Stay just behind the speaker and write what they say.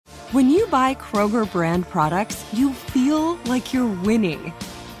When you buy Kroger brand products, you feel like you're winning.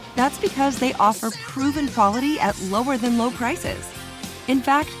 That's because they offer proven quality at lower than low prices. In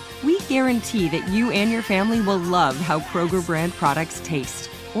fact, we guarantee that you and your family will love how Kroger brand products taste,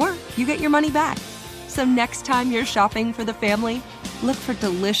 or you get your money back. So next time you're shopping for the family, look for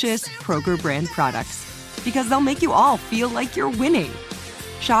delicious Kroger brand products, because they'll make you all feel like you're winning.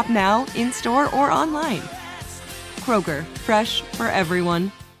 Shop now, in-store, or online. Kroger, fresh for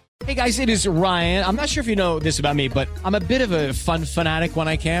everyone. Hey guys, it is Ryan. I'm not sure if you know this about me, but I'm a bit of a fun fanatic when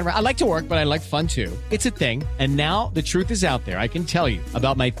I can. I like to work, but I like fun too. It's a thing. And now the truth is out there. I can tell you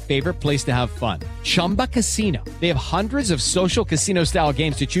about my favorite place to have fun. Chumba Casino. They have hundreds of social casino style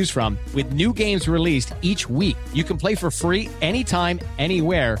games to choose from with new games released each week. You can play for free anytime,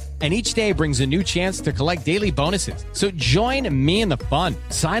 anywhere. And each day brings a new chance to collect daily bonuses. So join me in the fun.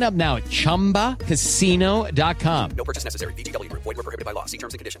 Sign up now at ChumbaCasino.com. No purchase necessary. VGW Group. Void where prohibited by law. See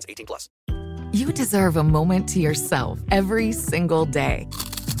terms and conditions. 18+. You deserve a moment to yourself every single day.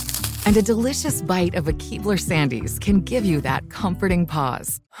 And a delicious bite of a Keebler Sandies can give you that comforting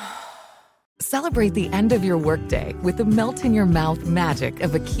pause. Celebrate the end of your workday with the melt-in-your-mouth magic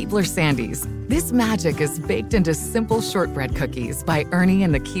of a Keebler Sandies. This magic is baked into simple shortbread cookies by Ernie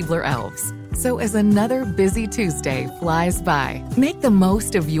and the Keebler Elves. So as another busy Tuesday flies by, make the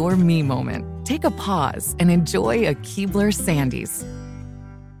most of your me moment. Take a pause and enjoy a Keebler Sandies.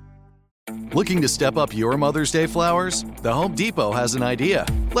 Looking to step up your Mother's Day flowers? The Home Depot has an idea.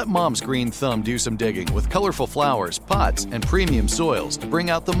 Let Mom's green thumb do some digging with colorful flowers, pots, and premium soils to bring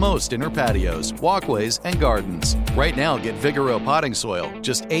out the most in her patios, walkways, and gardens. Right now, get Vigoro potting soil,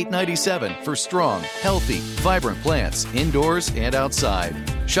 just $8.97 for strong, healthy, vibrant plants indoors and outside.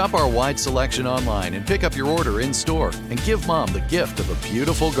 Shop our wide selection online and pick up your order in-store and give Mom the gift of a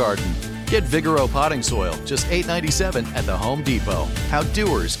beautiful garden. Get Vigoro potting soil, just $8.97 at the Home Depot. How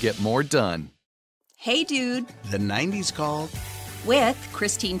doers get more done. Hey, dude. The 90s called. With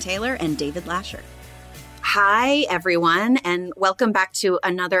Christine Taylor and David Lasher. Hi, everyone, and welcome back to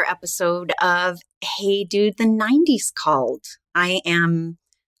another episode of Hey, Dude, the 90s called. I am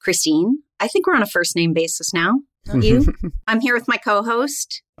Christine. I think we're on a first name basis now, don't you? I'm here with my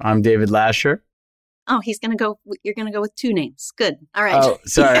co-host. I'm David Lasher. Oh, you're going to go with two names. Good. All right. Oh,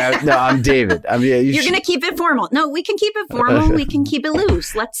 sorry. No, I'm David. You're going to keep it formal. No, we can keep it formal. We can keep it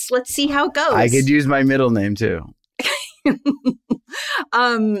loose. Let's see how it goes. I could use my middle name too.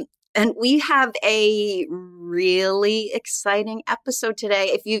 And we have a really exciting episode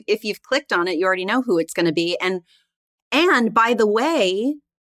today. If you've clicked on it, you already know who it's going to be. And by the way,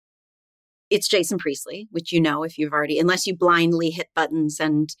 it's Jason Priestley, which you know if you've already, unless you blindly hit buttons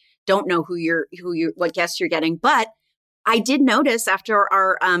and don't know what guest you're getting. But I did notice after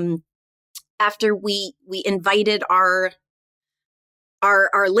we invited our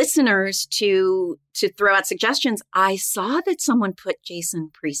listeners to throw out suggestions, I saw that someone put Jason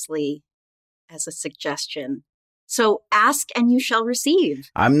Priestley as a suggestion. So ask and you shall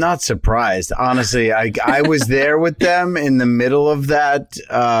receive. I'm not surprised. Honestly, I was there with them in the middle of that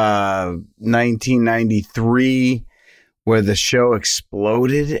 1993 where the show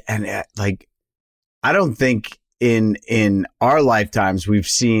exploded. And I don't think in our lifetimes we've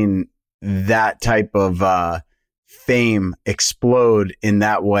seen that type of fame explode in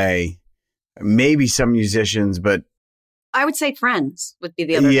that way. Maybe some musicians, but I would say Friends would be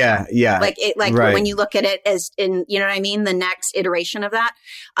the other. Yeah, thing. yeah. Right. When you look at it as in, you know what I mean? The next iteration of that.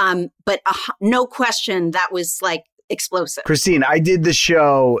 But no question that was like explosive. Christine, I did the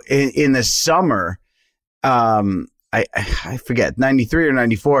show in the summer. I forget, 93 or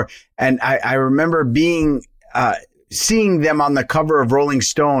 94. And I remember seeing them on the cover of Rolling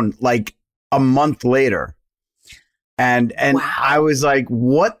Stone like a month later. And wow. I was like,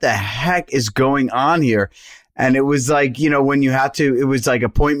 what the heck is going on here? And it was like, when it was like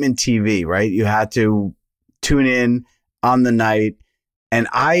appointment TV, right? You had to tune in on the night. And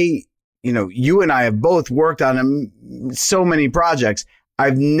you and I have both worked on so many projects.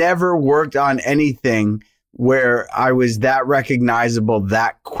 I've never worked on anything where I was that recognizable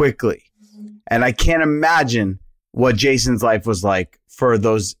that quickly. And I can't imagine what Jason's life was like for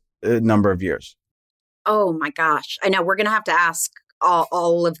those number of years. Oh my gosh. I know we're going to have to ask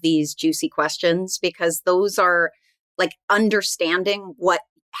all of these juicy questions because those are like understanding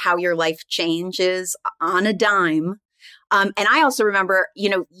how your life changes on a dime. And I also remember,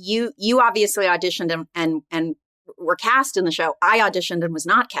 you obviously auditioned and were cast in the show. I auditioned and was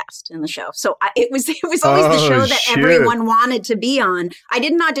not cast in the show. So it was always the show that everyone wanted to be on. I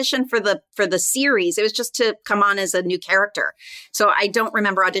didn't audition for the series. It was just to come on as a new character. So I don't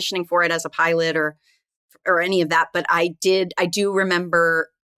remember auditioning for it as a pilot or any of that. But I do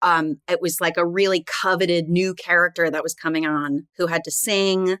remember it was like a really coveted new character that was coming on who had to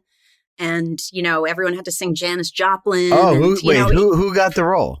sing. And, everyone had to sing Janis Joplin. Oh, and, who got the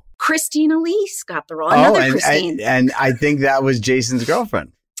role? Christine Elise got the role. Another Christine. And I think that was Jason's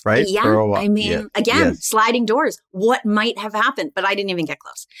girlfriend, right? Yeah. Again, sliding doors. What might have happened? But I didn't even get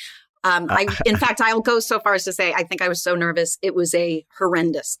close. In fact, I'll go so far as to say I think I was so nervous. It was a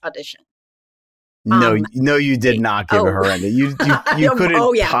horrendous audition. No, you did not give a horrendous. You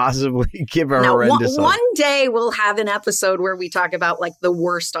couldn't possibly give a horrendous. One day we'll have an episode where we talk about like the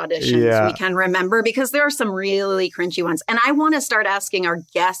worst auditions we can remember, because there are some really cringy ones. And I want to start asking our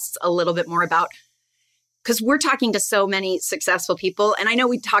guests a little bit more about, because we're talking to so many successful people. And I know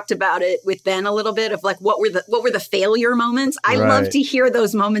we talked about it with Ben a little bit of like, what were the failure moments? I love to hear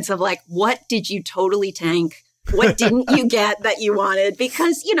those moments of like, what did you totally tank? What didn't you get that you wanted?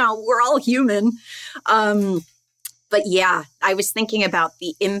 Because, we're all human. But yeah, I was thinking about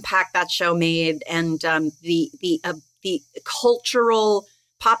the impact that show made and the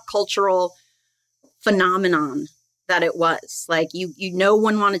pop cultural phenomenon that it was. Like no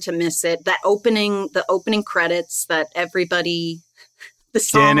one wanted to miss it. The opening credits that everybody, the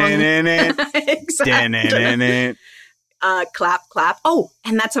song. Exactly. Clap, clap. Oh,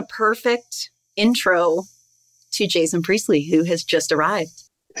 and that's a perfect intro to Jason Priestley, who has just arrived.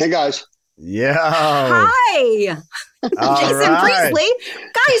 Hey, guys. Yeah. Hi. Jason Priestley.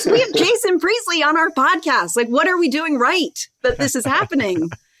 Guys, we have Jason Priestley on our podcast. Like, what are we doing right that this is happening?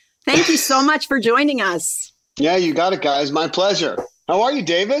 Thank you so much for joining us. Yeah, you got it, guys. My pleasure. How are you,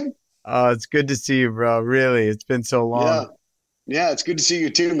 David? Oh, it's good to see you, bro. Really, it's been so long. Yeah, it's good to see you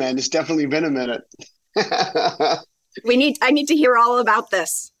too, man. It's definitely been a minute. I need to hear all about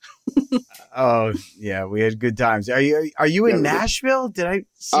this. Oh yeah, we had good times. Are you in Nashville? Did I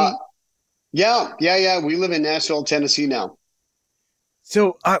see? Yeah. We live in Nashville, Tennessee now.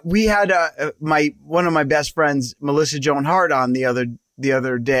 So we had one of my best friends, Melissa Joan Hart, on the other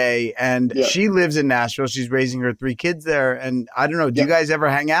day, and she lives in Nashville. She's raising her 3 kids there, and I don't know. Do you guys ever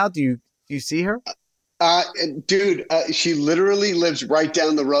hang out? Do you see her? Dude, she literally lives right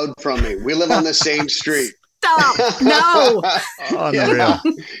down the road from me. We live on the same street. Stop! No. Unreal.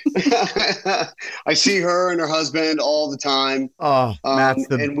 I see her and her husband all the time. Oh, Matt's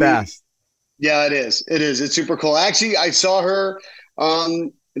the best. Yeah, it is. It's super cool. Actually, I saw her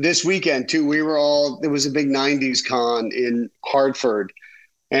this weekend too. It was a big 90s con in Hartford.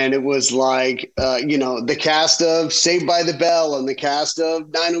 And it was like, the cast of Saved by the Bell and the cast of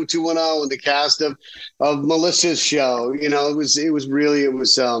 90210 and the cast of Melissa's show.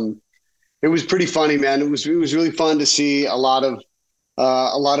 It was pretty funny, man. It was really fun to see a lot of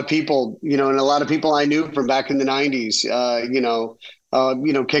people, and a lot of people I knew from back in the 90s,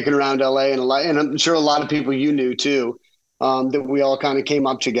 kicking around LA and I'm sure a lot of people you knew too, that we all kind of came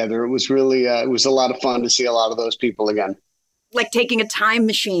up together. It was really, it was a lot of fun to see a lot of those people again. Like taking a time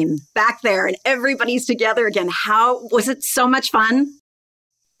machine back there and everybody's together again. How was it? So much fun?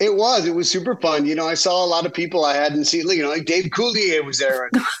 It was super fun. I saw a lot of people I hadn't seen, like Dave Coulier was there.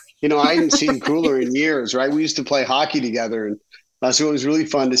 And, I hadn't seen Cooler in years, right? We used to play hockey together, and so it was really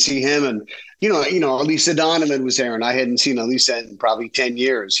fun to see him. And Elisa Donovan was there, and I hadn't seen Elisa in probably 10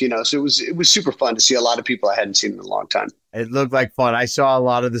 years. So it was super fun to see a lot of people I hadn't seen in a long time. It looked like fun. I saw a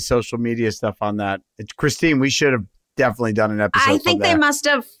lot of the social media stuff on that. Christine, we should have definitely done an episode. I think they must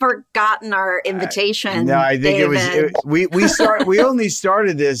have forgotten our invitation. No, I think David. We only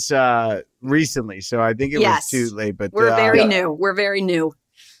started this recently, so I think it was too late. But we're very new. We're very new.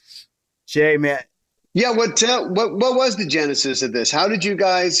 Jay, man. Yeah, what was the genesis of this? How did you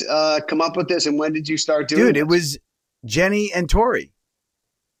guys come up with this, and when did you start doing it? Dude, it was Jenny and Tori.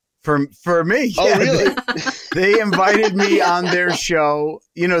 For me. Oh, really? They invited me on their show.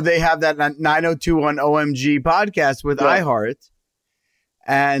 They have that 9021 OMG podcast with iHeart.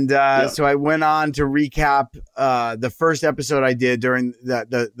 And so I went on to recap the first episode I did during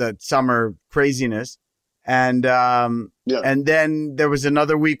the summer craziness. And then there was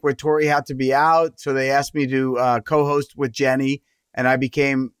another week where Tori had to be out. So they asked me to co-host with Jenny, and I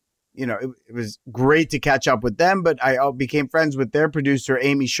became, it was great to catch up with them, but I became friends with their producer,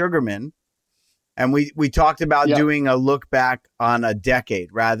 Amy Sugarman. And we talked about doing a look back on a decade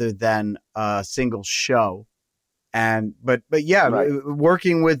rather than a single show. And, but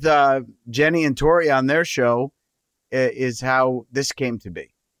working with Jenny and Tori on their show is how this came to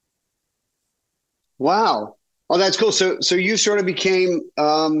be. Wow. Oh, that's cool. So you sort of became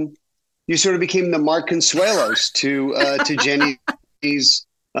the Mark Consuelos to Jenny's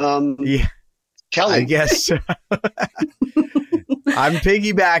Kelly. I guess. I'm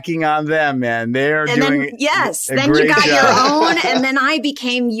piggybacking on them, man. They're and doing then, yes, a then great you got job. your own, and then I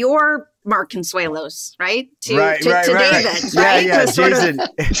became your Mark Consuelos, right? To David, right? Yeah. To sort of- Jason,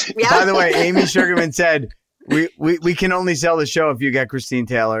 Yeah. by the way, Amy Sugarman said, we can only sell the show if you get Christine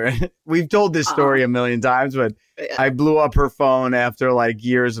Taylor. We've told this story a million times, but I blew up her phone after like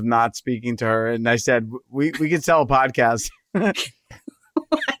years of not speaking to her. And I said, we could sell a podcast.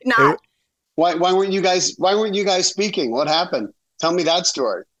 Not. Why weren't you guys speaking? What happened? Tell me that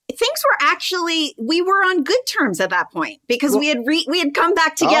story. Things were actually, we were on good terms at that point because we had come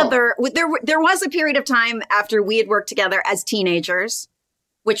back together. There was a period of time after we had worked together as teenagers,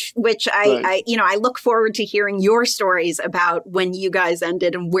 which I look forward to hearing your stories about when you guys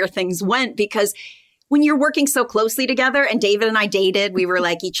ended and where things went, because when you're working so closely together, and David and I dated, we were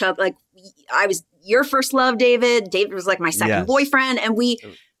like each other, like I was your first love, David. David was like my second boyfriend, and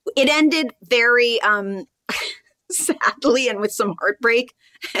it ended very sadly and with some heartbreak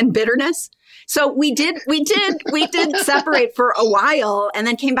and bitterness. So we did separate for a while, and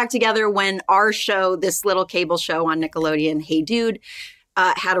then came back together when our show, this little cable show on Nickelodeon, Hey Dude,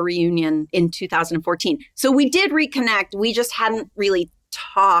 had a reunion in 2014. So we did reconnect. We just hadn't really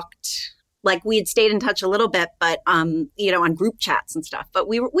talked. Like we had stayed in touch a little bit, but on group chats and stuff. But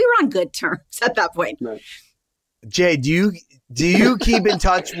we were on good terms at that point. Right. Jay, do you keep in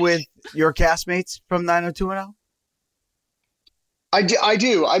touch with your castmates from 90210? I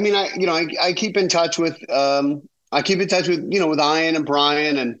do. I mean, I keep in touch with with Ian and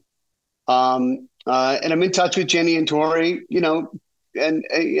Brian, and I'm in touch with Jenny and Tori, and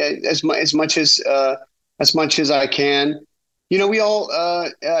as much as I can. We all,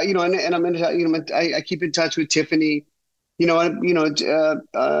 and I'm in, I keep in touch with Tiffany, and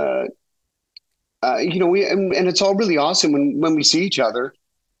it's all really awesome when we see each other.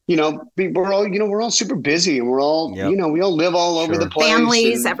 We're all super busy, and we're all, we all live all over the place.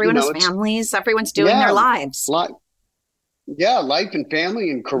 Families, everyone has families, everyone's doing their lives. Life and family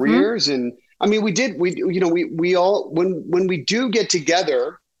and careers. Mm-hmm. And I mean, we all, when we do get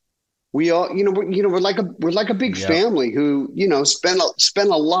together, we all, we're like a big family who, spend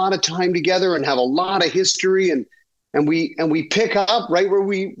a lot of time together and have a lot of history, and we pick up right where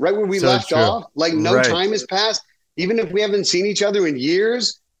we left off. Like no time has passed. Even if we haven't seen each other in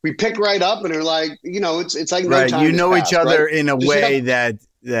years, we pick right up and are like, it's like no time. You know has passed, each other right? in a way that's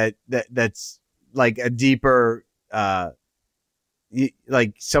like a deeper,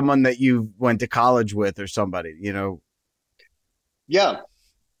 like someone that you went to college with or somebody, Yeah,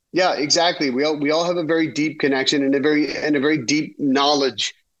 exactly. We all have a very deep connection and a very deep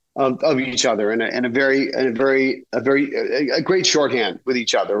knowledge of each other, and a great shorthand with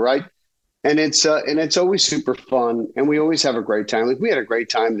each other, right? And it's always super fun, and we always have a great time. Like we had a great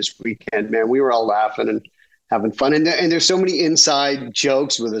time this weekend, man. We were all laughing and having fun, and there's so many inside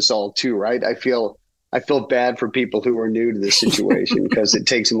jokes with us all too, right? I feel bad for people who are new to this situation because it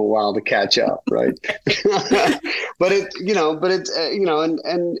takes them a while to catch up, right? but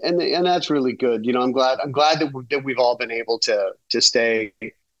that's really good. I'm glad that we've all been able to stay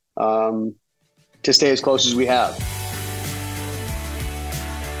as close as we have.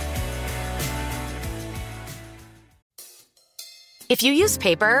 If you use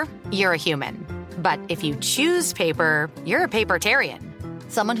paper, you're a human. But if you choose paper, you're a papertarian.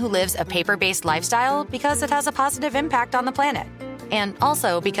 Someone who lives a paper-based lifestyle because it has a positive impact on the planet. And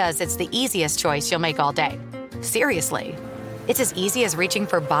also because it's the easiest choice you'll make all day. Seriously. It's as easy as reaching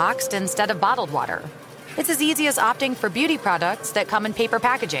for boxed instead of bottled water. It's as easy as opting for beauty products that come in paper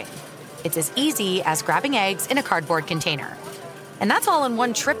packaging. It's as easy as grabbing eggs in a cardboard container. And that's all in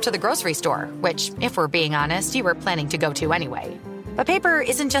one trip to the grocery store, which, if we're being honest, you were planning to go to anyway. But paper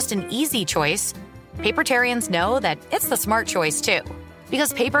isn't just an easy choice. Papertarians know that it's the smart choice, too.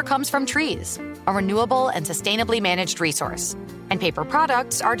 Because paper comes from trees, a renewable and sustainably managed resource. And paper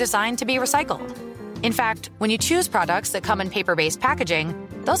products are designed to be recycled. In fact, when you choose products that come in paper-based packaging,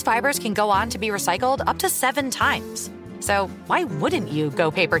 those fibers can go on to be recycled up to 7 times. So why wouldn't you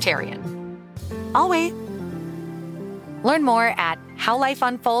go papertarian? I'll wait. Learn more at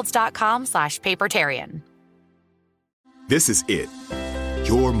howlifeunfolds.com/papertarian. This is it.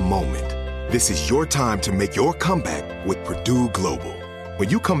 Your moment. This is your time to make your comeback with Purdue Global. When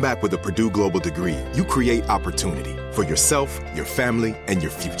you come back with a Purdue Global degree, you create opportunity for yourself, your family, and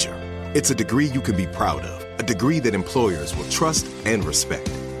your future. It's a degree you can be proud of, a degree that employers will trust and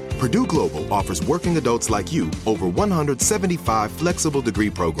respect. Purdue Global offers working adults like you over 175 flexible degree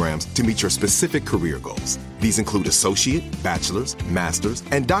programs to meet your specific career goals. These include associate, bachelor's, master's,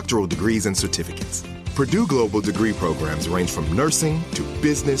 and doctoral degrees and certificates. Purdue Global degree programs range from nursing to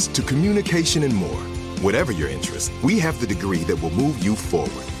business to communication and more. Whatever your interest, we have the degree that will move you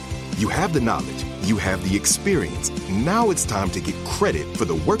forward. You have the knowledge, you have the experience. Now it's time to get credit for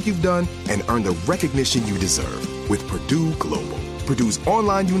the work you've done and earn the recognition you deserve with Purdue Global, Purdue's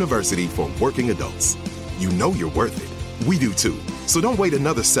online university for working adults. You know you're worth it. We do too. So don't wait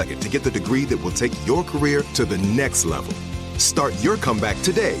another second to get the degree that will take your career to the next level. Start your comeback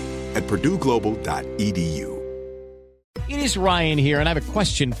today at purdueglobal.edu. It is Ryan here, and I have a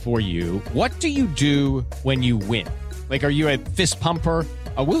question for you. What do you do when you win? Like, are you a fist pumper,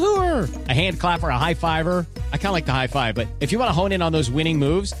 a woohooer, a hand clapper, a high fiver? I kind of like the high five, but if you want to hone in on those winning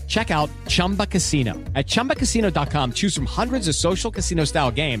moves, check out Chumba Casino. At ChumbaCasino.com, choose from hundreds of social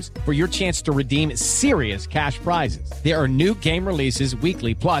casino-style games for your chance to redeem serious cash prizes. There are new game releases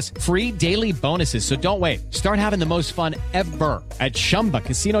weekly, plus free daily bonuses. So don't wait. Start having the most fun ever at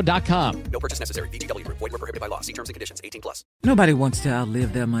ChumbaCasino.com. No purchase necessary. VGW Group. Void were prohibited by law. See terms and conditions. 18+. Nobody wants to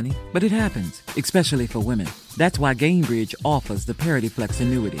outlive their money, but it happens, especially for women. That's why Gainbridge offers the Parity Flex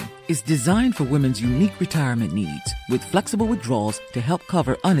annuity. It's designed for women's unique retirement needs, with flexible withdrawals to help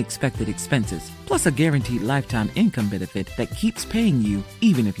cover unexpected expenses, plus a guaranteed lifetime income benefit that keeps paying you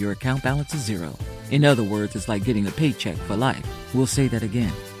even if your account balance is zero. In other words, it's like getting a paycheck for life. We'll say that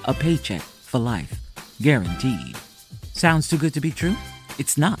again. A paycheck for life. Guaranteed. Sounds too good to be true?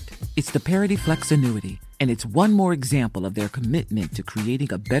 It's not. It's the Parity Flex annuity, and it's one more example of their commitment to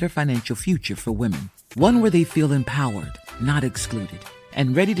creating a better financial future for women. One where they feel empowered, not excluded,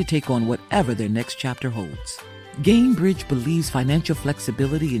 and ready to take on whatever their next chapter holds. Gainbridge believes financial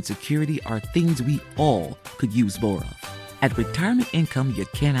flexibility and security are things we all could use more of. At retirement income you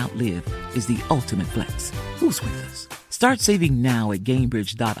can't outlive is the ultimate flex. Who's with us? Start saving now at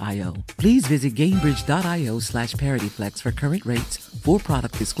Gainbridge.io. Please visit Gainbridge.io/ParityFlex for current rates, for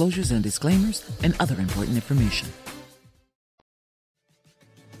product disclosures and disclaimers, and other important information.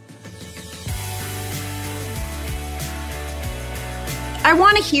 I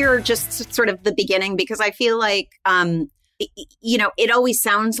want to hear just sort of the beginning, because I feel like, it always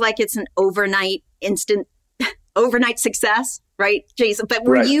sounds like it's an overnight success, right, Jason? But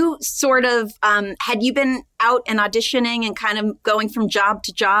were you sort of, had you been out and auditioning and kind of going from job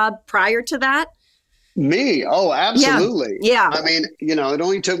to job prior to that? Me? Oh, absolutely. Yeah. I mean, it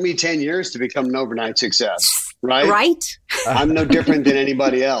only took me 10 years to become an overnight success, right? Right. I'm no different than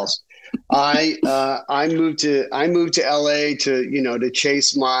anybody else. I moved to LA to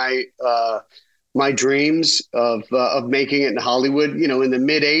chase my dreams of making it in Hollywood, in the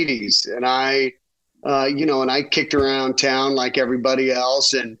mid 80s. And I kicked around town like everybody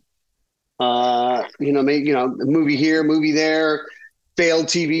else, and made movie here, movie there, failed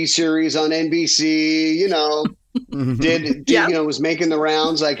TV series on NBC, was making the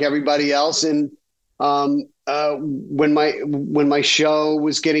rounds like everybody else. And when my show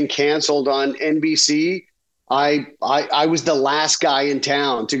was getting canceled on NBC, I was the last guy in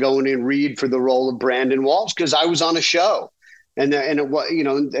town to go in and read for the role of Brandon Walsh, because I was on a show, and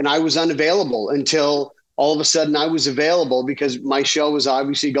I was unavailable until all of a sudden I was available, because my show was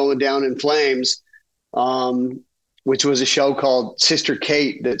obviously going down in flames, which was a show called Sister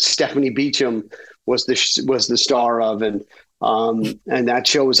Kate that Stephanie Beacham was the star of, and that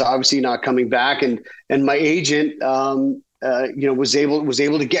show was obviously not coming back, and my agent was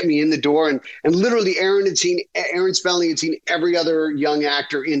able to get me in the door, and literally Aaron Spelling had seen every other young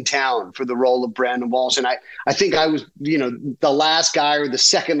actor in town for the role of Brandon Walsh, and I think I was the last guy or the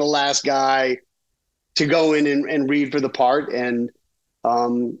second to last guy to go in and read for the part, and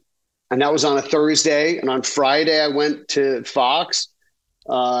that was on a Thursday, and on Friday I went to Fox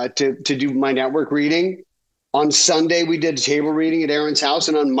to do my network reading. On Sunday, we did a table reading at Aaron's house,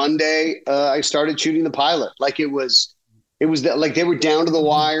 and on Monday, I started shooting the pilot. Like it was like they were down to the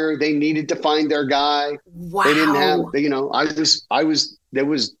wire. They needed to find their guy. Wow. They didn't have,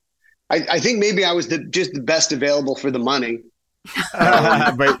 I think maybe I was just the best available for the money.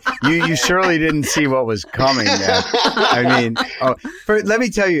 But you surely didn't see what was coming there. I mean, let me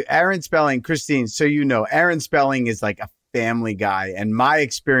tell you, Aaron Spelling, Christine, so Aaron Spelling is like a family guy, and my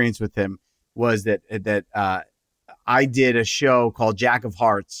experience with him was that I did a show called Jack of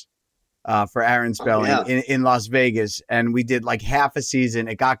Hearts for Aaron Spelling in Las Vegas, and we did like half a season.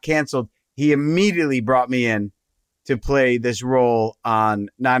 It got canceled. He immediately brought me in to play this role on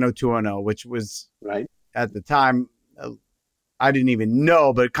 90210, which was at the time I didn't even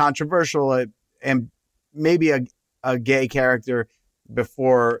know, but controversial, and maybe a gay character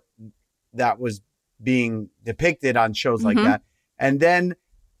before that was being depicted on shows like that. And then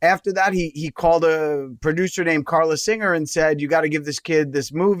after that, he called a producer named Carla Singer and said, "You got to give this kid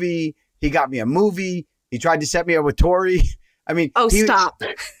this movie." He got me a movie. He tried to set me up with Tori. I mean, stop.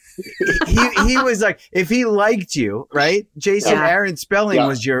 he was like, if he liked you, right? Jason, Yeah. Aaron Spelling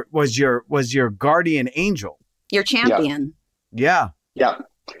was your guardian angel. Your champion. Yeah.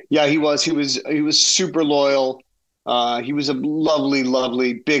 He was super loyal. He was a lovely,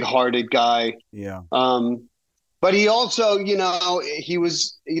 lovely, big-hearted guy. Yeah. But he also, he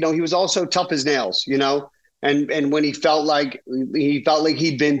was also tough as nails, and when he felt like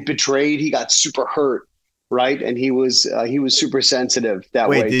he'd been betrayed, he got super hurt. Right. And he was super sensitive that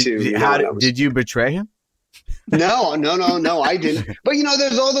way too. Did you betray him? No, I didn't. But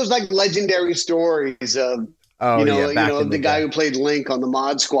there's all those like legendary stories of the guy who played Link on the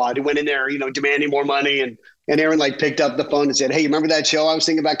Mod Squad who went in there, demanding more money, and Aaron like picked up the phone and said, "Hey, you remember that show I was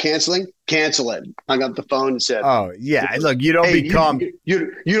thinking about canceling? Cancel it." Hung up the phone and said, "Oh yeah, look, you don't become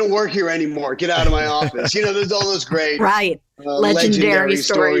you don't work here anymore. Get out of my office." There's all those great legendary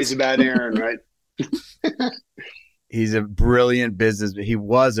stories about Aaron, right? He was a brilliant businessman,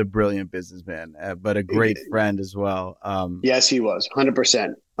 but a great friend as well. Yes, he was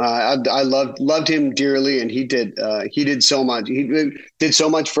 100%. I loved him dearly, and he did so much. He did so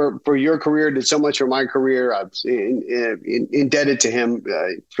much for your career, did so much for my career. I'm indebted to him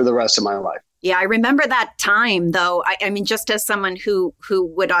for the rest of my life. Yeah, I remember that time, though. I mean, just as someone who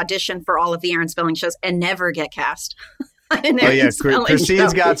would audition for all of the Aaron Spelling shows and never get cast.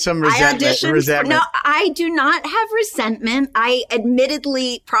 Christine's got some resentment. No, I do not have resentment. I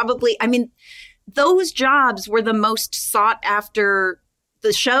admittedly those jobs were the most sought after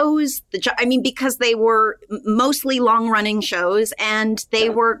the shows. Because they were mostly long running shows and they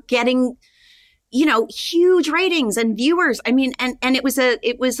were getting, huge ratings and viewers. I mean, and it was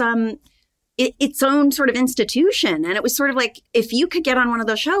its own sort of institution. And it was sort of like, if you could get on one of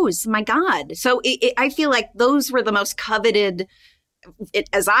those shows, my God. So I feel like those were the most coveted,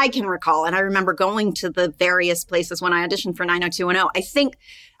 as I can recall. And I remember going to the various places when I auditioned for 90210.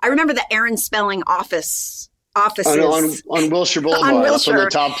 I remember the Aaron Spelling offices. On Wilshire Boulevard, on the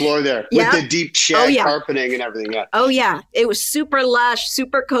top floor there, with the deep shed carpeting and everything. Yeah. Oh, yeah. It was super lush,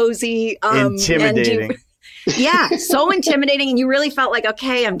 super cozy. Intimidating. Yeah, so intimidating, and you really felt like,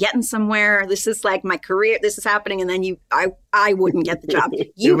 okay, I'm getting somewhere. This is like my career. This is happening, and then I wouldn't get the job.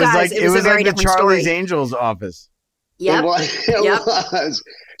 It was a very like the different Charlie's story. Angels office. Yep. It was.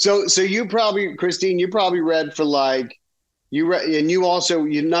 So you probably, Christine, read for like and you also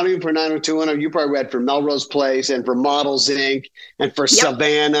not even for 90210, you probably read for Melrose Place and for Models Inc. and for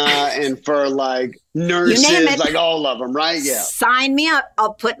Savannah and for like Nurses, like all of them, right? Yeah. Sign me up.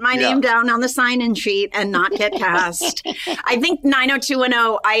 I'll put my name down on the sign-in sheet and not get cast. I think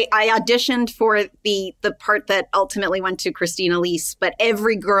 90210, I auditioned for the part that ultimately went to Christine Elise, but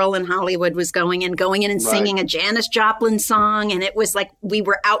every girl in Hollywood was going in and singing a Janis Joplin song. And it was like, we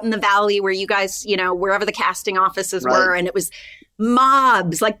were out in the valley where you guys, wherever the casting offices were. And it was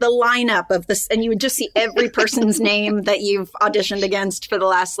mobs, like the lineup of this, and you would just see every person's name that you've auditioned against for the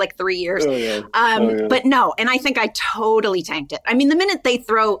last like 3 years. But no, and I think I totally tanked it. I mean, the minute they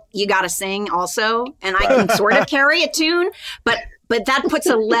throw "you gotta sing" also, and I can sort of carry a tune, but that puts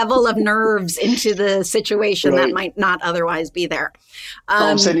a level of nerves into the situation that might not otherwise be there. All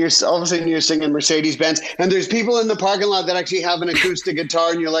of a sudden you're singing Mercedes-Benz, and there's people in the parking lot that actually have an acoustic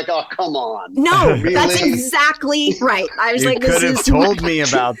guitar, and you're like, oh, come on. No, really? That's exactly right. I was you like, could have told me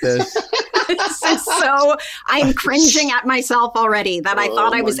about this. This is so, I'm cringing at myself already that I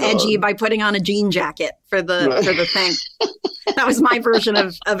thought I was edgy by putting on a jean jacket for the thing. That was my version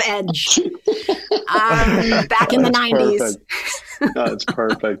of edge back in the 90s. That's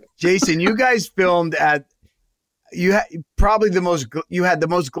perfect. Jason, you guys filmed at had the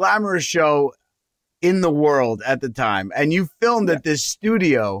most glamorous show in the world at the time, and you filmed at this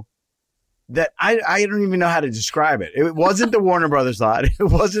studio that I don't even know how to describe it. It wasn't the Warner Brothers lot. It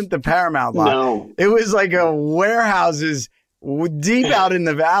wasn't the Paramount lot. No. It was like a warehouses deep out in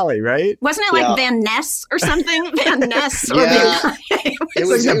the valley, right? Wasn't it like Van Ness or something? Van Ness. It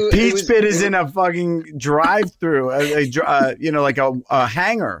was like a Peach Pit is in a fucking drive-through, like a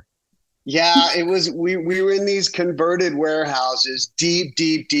hangar. Yeah, it was. We were in these converted warehouses, deep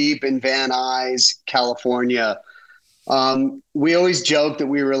in Van Nuys, California. We always joked that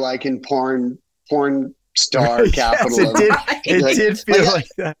we were like in porn star capital. It did feel like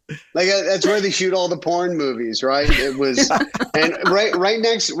that. Like that's where they shoot all the porn movies, right? It was, and right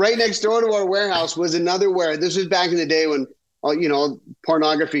next door to our warehouse was another this was back in the day when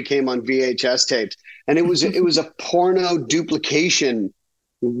pornography came on VHS tapes, and it was a porno duplication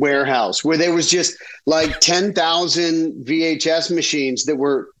warehouse where there was just like 10,000 VHS machines that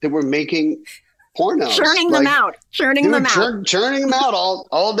were making pornos, churning them out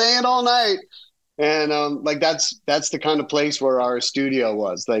all day and all night. And like that's the kind of place where our studio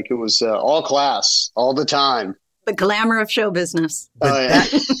was. Like it was all class all the time. The glamour of show business.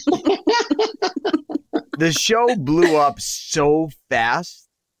 The show blew up so fast.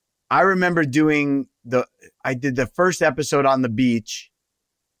 I remember I did the first episode on the beach,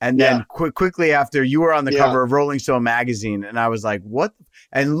 and then quickly after, you were on the cover of Rolling Stone magazine, and I was like, "What?"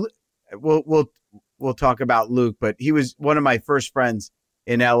 And we'll talk about Luke, but he was one of my first friends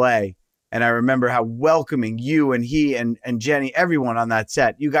in L.A., and I remember how welcoming you and he and Jenny, everyone on that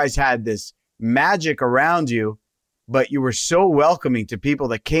set, you guys had this magic around you, but you were so welcoming to people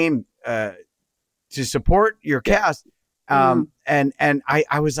that came to support your cast. And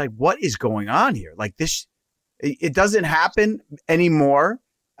I was like, what is going on here? Like this, it doesn't happen anymore.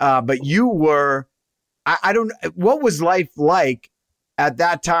 But you were, I don't, what was life like at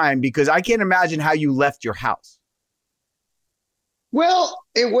that time? Because I can't imagine how you left your house. Well,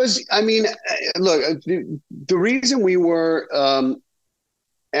 it was, I mean, look, the reason we were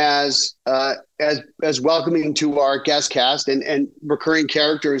as welcoming to our guest cast and recurring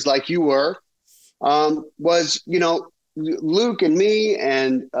characters like you were was, you know, Luke and me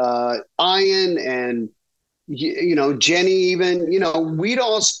and Ian and, you know, Jenny even, you know, we'd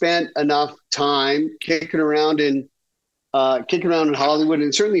all spent enough time kicking around in Hollywood.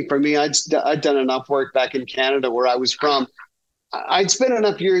 And certainly for me, I'd done enough work back in Canada where I was from. I'd spent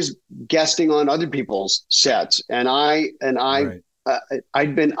enough years guesting on other people's sets, and I'd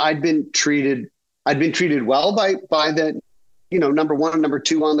been treated well by the, you know, number one and number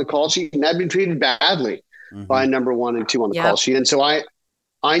two on the call sheet, and I'd been treated badly by number one and two on the call sheet. And so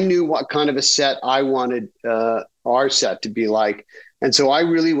I knew what kind of a set I wanted our set to be like, and so I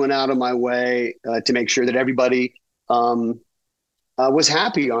really went out of my way to make sure that everybody was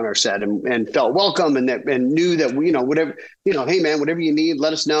happy on our set and felt welcome and knew that we, you know, whatever, you know, hey man, whatever you need,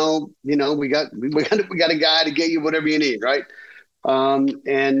 let us know. You know, we got a guy to get you whatever you need, right?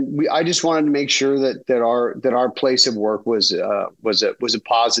 I just wanted to make sure that our place of work was a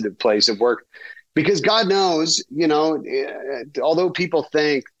positive place of work, because God knows, you know, although people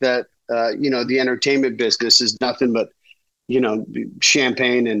think that you know, the entertainment business is nothing but, you know,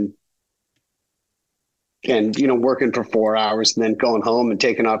 champagne and you know, working for 4 hours and then going home and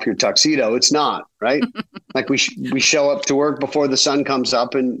taking off your tuxedo. It's not, right? Like we show up to work before the sun comes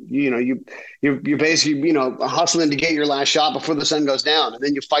up, and you know, you're basically, you know, hustling to get your last shot before the sun goes down, and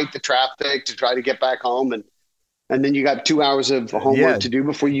then you fight the traffic to try to get back home, and then you got 2 hours of homework to do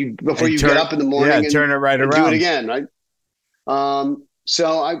before you get up in the morning and turn it right around, do it again, right?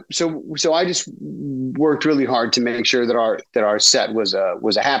 So I just worked really hard to make sure that our set was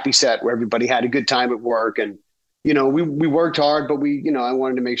a happy set where everybody had a good time at work. And, you know, we worked hard, but I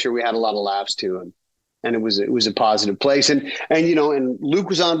wanted to make sure we had a lot of laughs too. And it was a positive place. And, you know, and Luke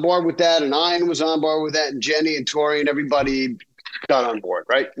was on board with that, and Ian was on board with that, and Jenny and Tori and everybody got on board.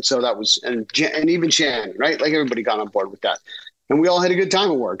 Right. And so that was, and even Shannon, right? Like everybody got on board with that. And we all had a good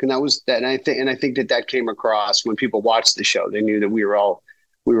time at work, and that was that. And I think that came across when people watched the show. They knew that we were all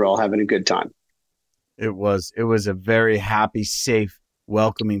having a good time. It was a very happy, safe,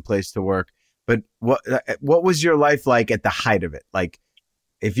 welcoming place to work. But what was your life like at the height of it? Like,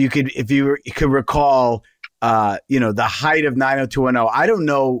 if you could recall, you know, the height of 90210. I don't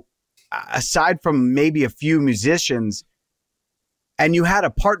know, aside from maybe a few musicians, and you had a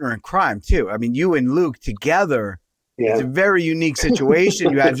partner in crime too. I mean, you and Luke together. Yeah. It's a very unique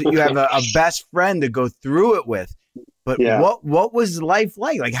situation. You have a best friend to go through it with. But what was life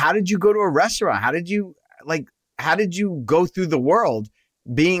like? Like, how did you go to a restaurant? How did you go through the world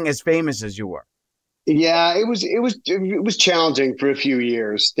being as famous as you were? Yeah, it was challenging for a few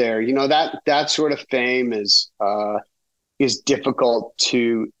years there. You know, that sort of fame is difficult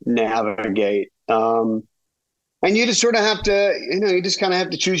to navigate. And you just sort of have to, you know, you just kind of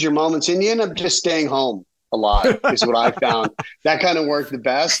have to choose your moments, and you end up just staying home a lot is what I found. That kind of worked the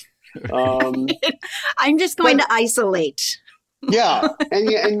best. I'm just going to isolate. Yeah.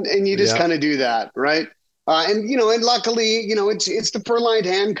 And you just kind of do that. Right. And, you know, and luckily, you know, it's the fur-lined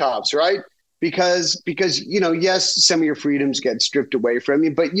handcuffs, right? Because, you know, yes, some of your freedoms get stripped away from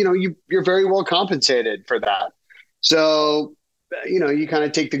you, but, you know, you're very well compensated for that. So, you know, you kind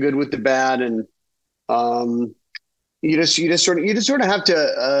of take the good with the bad, and, you just sort of have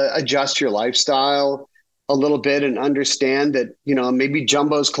to adjust your lifestyle a little bit and understand that, you know, maybe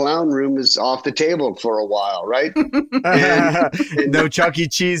Jumbo's Clown Room is off the table for a while, right? and no Chuck E.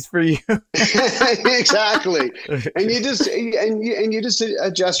 Cheese for you. Exactly. And you just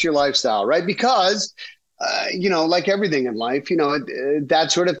adjust your lifestyle, right? Because, you know, like everything in life, you know,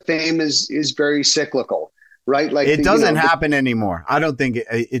 that sort of fame is very cyclical, right? Like it doesn't happen anymore. I don't think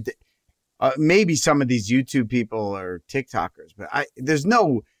it maybe some of these YouTube people or TikTokers, but there's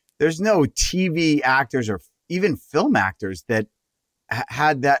no TV actors or even film actors that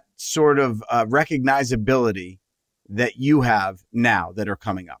had that sort of recognizability that you have now that are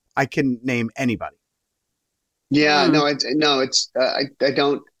coming up. I can name anybody. Yeah, I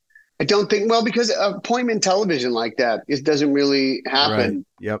don't think, well, because appointment television like that, it doesn't really happen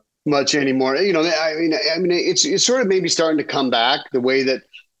much anymore. I mean, it's sort of maybe starting to come back the way that,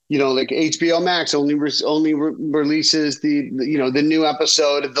 like HBO Max only releases the new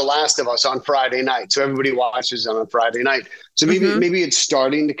episode of The Last of Us on Friday night. So everybody watches it on Friday night. So maybe it's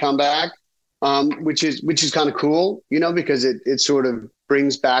starting to come back, which is kind of cool, because it sort of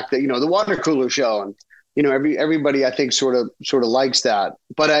brings back the water cooler show, and everybody I think sort of likes that.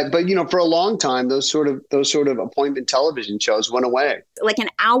 But for a long time, those sort of appointment television shows went away. Like an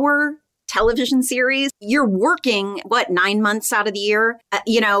hour television series, you're working 9 months out of the year,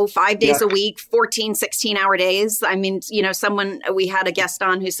 5 days a week, 14, 16-hour days. I mean, we had a guest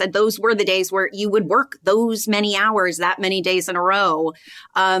on who said those were the days where you would work those many hours, that many days in a row.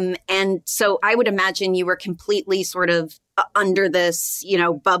 And so I would imagine you were completely sort of under this,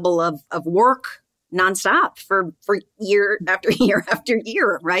 bubble of work nonstop for year after year after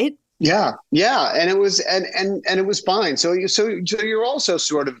year, right? Yeah. And it was and it was fine. So you're also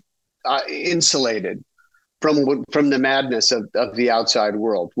sort of insulated from the madness of the outside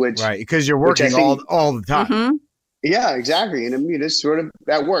world, which because you're working all the time. Mm-hmm. Yeah, exactly. And I mean, it's sort of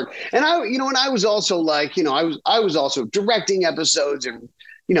at work. And I was also like, I was also directing episodes, and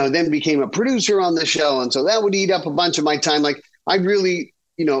then became a producer on the show, and so that would eat up a bunch of my time. Like I really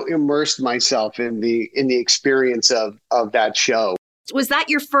immersed myself in the experience of that show. Was that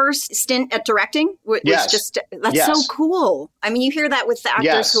your first stint at directing? Yes. That's so cool. I mean, you hear that with the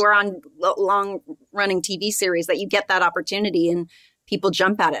actors who are on long-running TV series, that you get that opportunity and people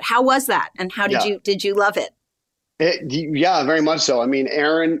jump at it. How was that? And how did you love it? Yeah, very much so. I mean,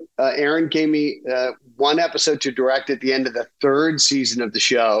 Aaron gave me one episode to direct at the end of the third season of the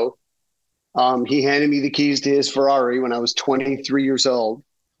show. He handed me the keys to his Ferrari when I was 23 years old.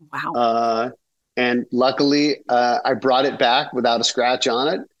 Wow. And luckily, I brought it back without a scratch on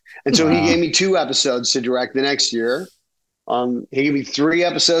it. And so he gave me 2 episodes to direct the next year. He gave me 3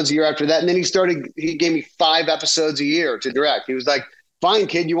 episodes a year after that. And then he gave me 5 episodes a year to direct. He was like, fine,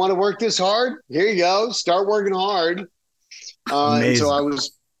 kid, you want to work this hard? Here you go. Start working hard. And so I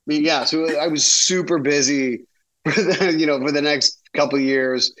was super busy for the next couple of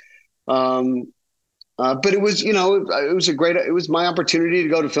years. But it was my opportunity to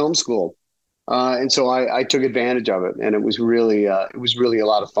go to film school. And so I took advantage of it, and it was really a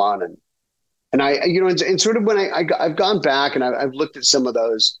lot of fun. And I, and sort of when I've gone back and I've looked at some of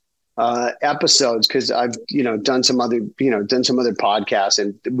those episodes, because I've, done some other podcasts,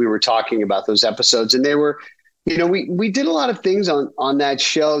 and we were talking about those episodes, and they were, we did a lot of things on that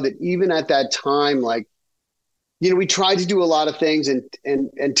show that even at that time, like, we tried to do a lot of things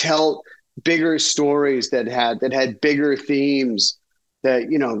and tell bigger stories that had bigger themes, that,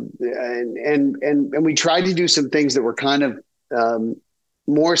 and we tried to do some things that were kind of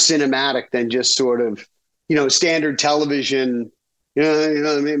more cinematic than just sort of, standard television,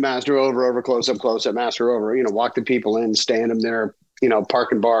 master over, close up, master over, walk the people in, stand them there,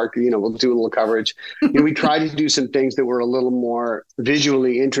 park and bark, we'll do a little coverage. We tried to do some things that were a little more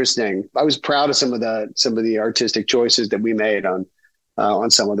visually interesting. I was proud of some of the artistic choices that we made on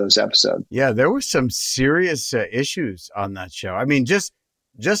some of those episodes. Yeah, there were some serious issues on that show. I mean, just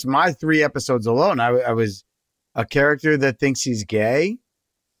my 3 episodes alone, I was a character that thinks he's gay,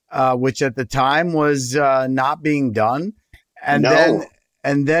 which at the time was not being done. And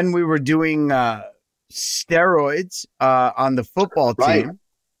then we were doing steroids on the football team.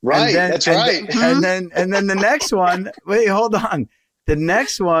 Right. That's right. And then the next one, wait, hold on. The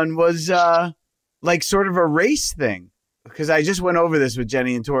next one was like sort of a race thing, because I just went over this with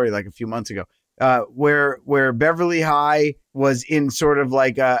Jenny and Tori like a few months ago, where Beverly High was in sort of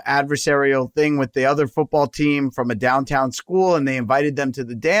like a adversarial thing with the other football team from a downtown school, and they invited them to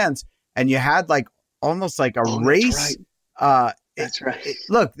the dance, and you had like almost like a race. That's right.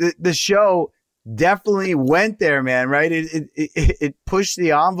 Look, the show definitely went there, man. Right? It pushed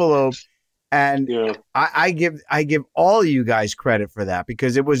the envelope, and I give all you guys credit for that,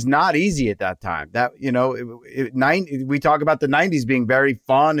 because it was not easy at that time. That we talk about the 90s being very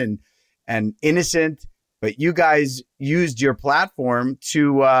fun and innocent, but you guys used your platform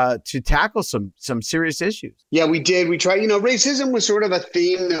to tackle some serious issues. Yeah, we did. We tried. Racism was sort of a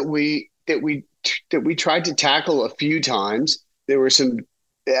theme that we tried to tackle a few times. There were some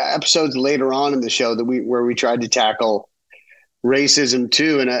episodes later on in the show where we tried to tackle racism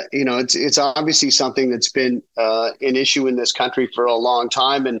too. And, it's obviously something that's been an issue in this country for a long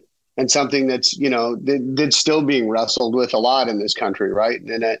time, and something that's, that's still being wrestled with a lot in this country. Right.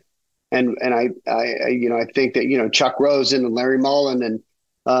 And I think that, Chuck Rosen and Larry Mullen and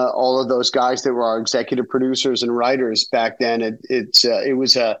all of those guys that were our executive producers and writers back then, it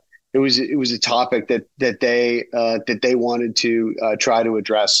was a topic that they wanted to try to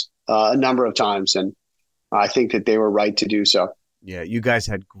address a number of times. And I think that they were right to do so. Yeah, you guys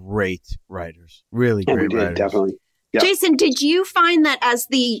had great writers, really great writers. Definitely. Yep. Jason, did you find that as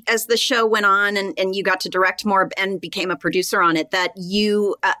the show went on and you got to direct more and became a producer on it, that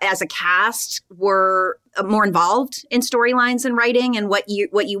you as a cast were more involved in storylines and writing and what you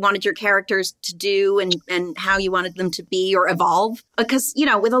wanted your characters to do and how you wanted them to be or evolve? Because,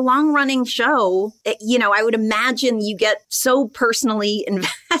 with a long running show, I would imagine you get so personally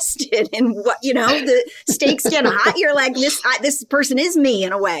invested in what, the stakes get hot. You're like, this person is me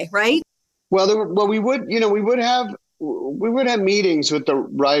in a way, right? Well, we would have meetings with the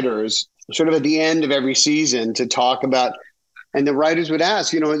writers sort of at the end of every season to talk about, and the writers would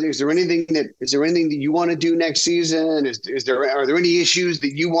ask, is there anything that you want to do next season? Are there any issues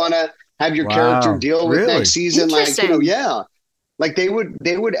that you want to have your character deal with next season? Like they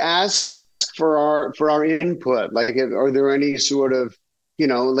would ask for our input. Like, are there any sort of,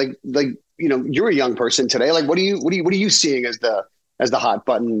 you're a young person today. Like, what are you seeing as the hot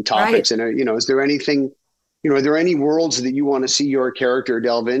button topics? Right. And, is there anything, are there any worlds that you want to see your character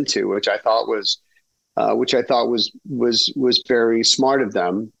delve into, which I thought was very smart of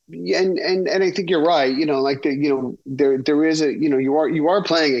them. And I think you're right. There is you are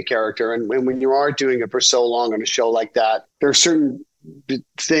playing a character. And when you are doing it for so long on a show like that, there are certain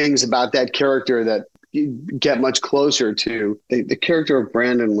things about that character that you get much closer to. The character of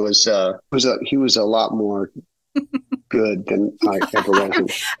Brandon was a lot more good than I ever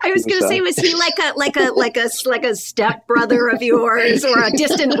was. I was going to say, was he like a step brother of yours or a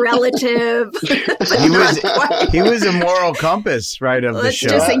distant relative? He was a moral compass, right, of the show.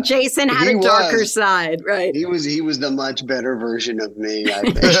 Let's just say Jason had a darker side, right? He was the much better version of me, I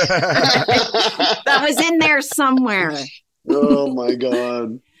think. That was in there somewhere. Oh my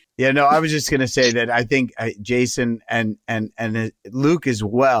God. Yeah, no, I was just going to say that I think Jason and Luke as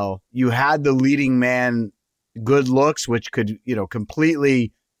well, you had the leading man good looks, which could,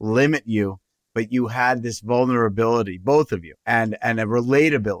 completely limit you, but you had this vulnerability, both of you, and a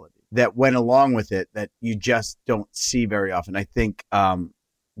relatability that went along with it that you just don't see very often. I think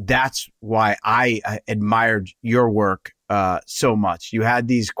that's why I admired your work so much. You had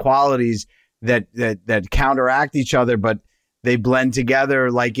these qualities that counteract each other, but they blend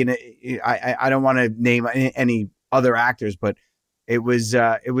together. Like I don't want to name any other actors, but it was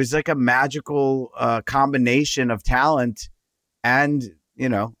like a magical combination of talent and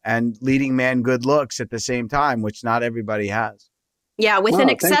leading man good looks at the same time, which not everybody has. Yeah, with an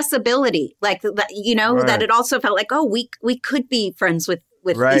accessibility, like that, that it also felt like, oh, we could be friends with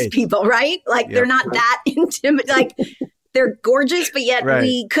these people, right? Like they're not that intimate, like they're gorgeous, but yet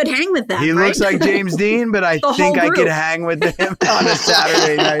we could hang with them. He looks like James Dean, but I think I could hang with him on a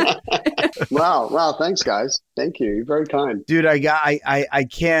Saturday night. Wow. Thanks, guys. Thank you. You're very kind. Dude, I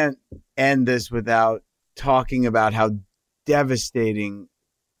can't end this without talking about how devastating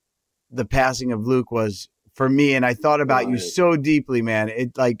the passing of Luke was for me. And I thought about you so deeply, man.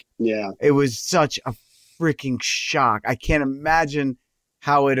 It was such a freaking shock. I can't imagine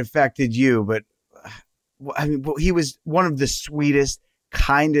how it affected you, but I mean, he was one of the sweetest,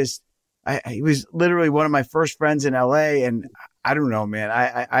 kindest. He was literally one of my first friends in LA. And I don't know, man.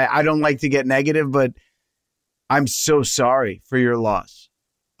 I don't like to get negative, but I'm so sorry for your loss.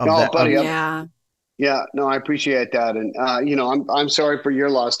 Buddy. Yeah. No, I appreciate that. And, I'm sorry for your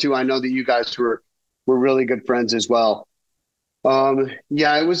loss too. I know that you guys were really good friends as well.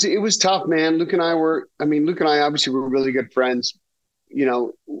 It was tough, man. Luke and I obviously were really good friends,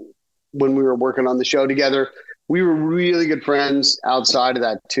 when we were working on the show together. We were really good friends outside of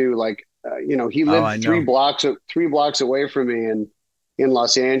that too. Like, he lived 3 blocks away from me in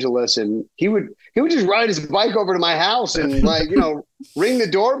Los Angeles, and he would just ride his bike over to my house and ring the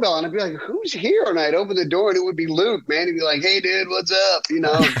doorbell, and I'd be like, "Who's here?" And I'd open the door, and it would be Luke. Man, he'd be like, "Hey, dude, what's up?"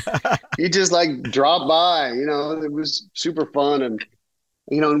 He'd just drop by. It was super fun, and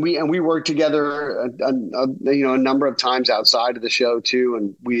we worked together a number of times outside of the show too,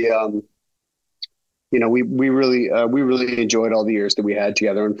 and we really enjoyed all the years that we had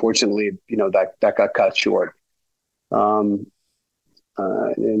together. Unfortunately, that got cut short. And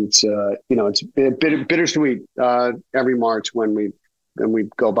it's it's a bit bittersweet every March when we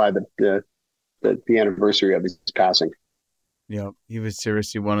go by the anniversary of his passing. he was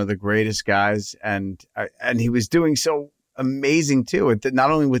seriously one of the greatest guys, and he was doing so amazing too.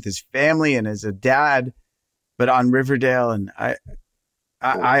 Not only with his family and as a dad, but on Riverdale. And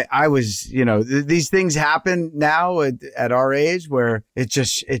I was, these things happen now at our age where it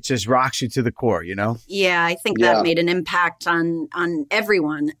just rocks you to the core, Yeah, I think that made an impact on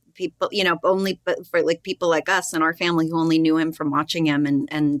everyone. People, only for like people like us and our family who only knew him from watching him,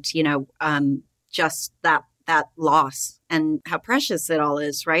 and just that loss and how precious it all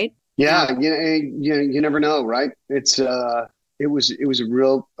is, right? Yeah, you never know, right? It was a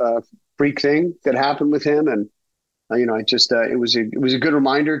real freak thing that happened with him, and it was a good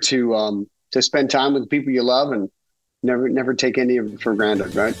reminder to spend time with the people you love and never take any of it for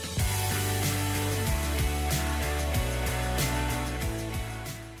granted, right?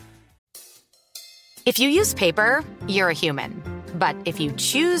 If you use paper, you're a human. But if you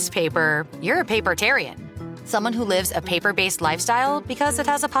choose paper, you're a papertarian. Someone who lives a paper-based lifestyle because it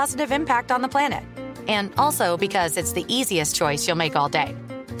has a positive impact on the planet. And also because it's the easiest choice you'll make all day.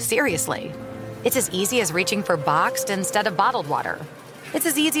 Seriously. It's as easy as reaching for boxed instead of bottled water. It's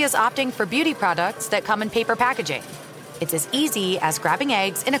as easy as opting for beauty products that come in paper packaging. It's as easy as grabbing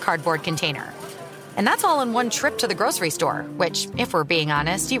eggs in a cardboard container. And that's all in one trip to the grocery store, which, if we're being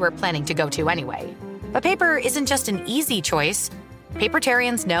honest, you were planning to go to anyway. But paper isn't just an easy choice.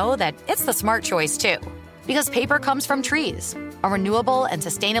 Papertarians know that it's the smart choice, too. Because paper comes from trees, a renewable and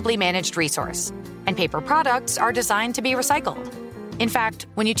sustainably managed resource. And paper products are designed to be recycled. In fact,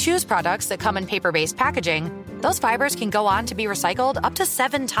 when you choose products that come in paper-based packaging, those fibers can go on to be recycled up to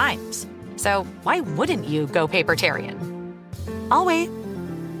 7 times. So why wouldn't you go papertarian? I'll wait.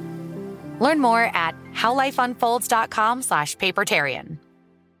 Learn more at howlifeunfolds.com/papertarian.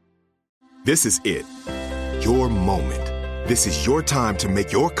 This is it. Your moment. This is your time to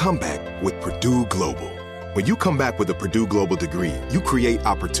make your comeback with Purdue Global. When you come back with a Purdue Global degree, you create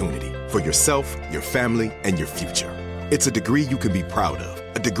opportunity for yourself, your family, and your future. It's a degree you can be proud of,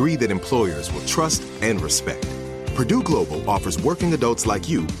 a degree that employers will trust and respect. Purdue Global offers working adults like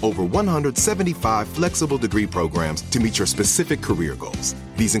you over 175 flexible degree programs to meet your specific career goals.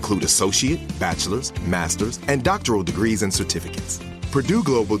 These include associate, bachelor's, master's, and doctoral degrees and certificates. Purdue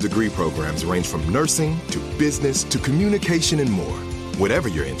Global degree programs range from nursing to business to communication and more. Whatever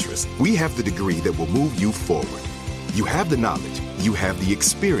your interest, we have the degree that will move you forward. You have the knowledge, you have the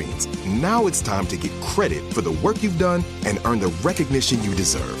experience. Now it's time to get credit for the work you've done and earn the recognition you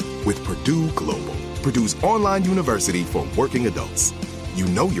deserve with Purdue Global, Purdue's online university for working adults. You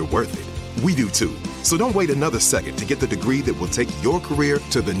know you're worth it. We do too. So don't wait another second to get the degree that will take your career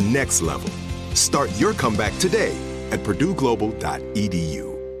to the next level. Start your comeback today at purdueglobal.edu.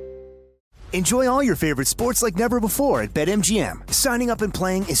 Enjoy all your favorite sports like never before at BetMGM. Signing up and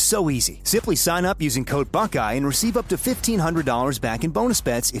playing is so easy. Simply sign up using code Buckeye and receive up to $1,500 back in bonus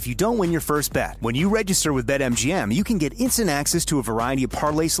bets if you don't win your first bet. When you register with BetMGM, you can get instant access to a variety of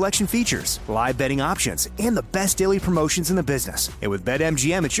parlay selection features, live betting options, and the best daily promotions in the business. And with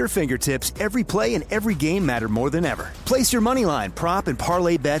BetMGM at your fingertips, every play and every game matter more than ever. Place your moneyline, prop, and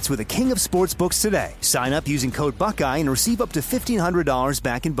parlay bets with the king of sportsbooks today. Sign up using code Buckeye and receive up to $1,500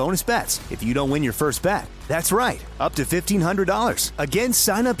 back in bonus bets if you don't win your first bet. That's right, up to $1,500. Again,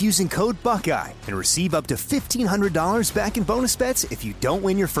 sign up using code Buckeye and receive up to $1,500 back in bonus bets if you don't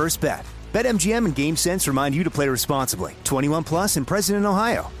win your first bet. BetMGM and GameSense remind you to play responsibly. 21 plus and present in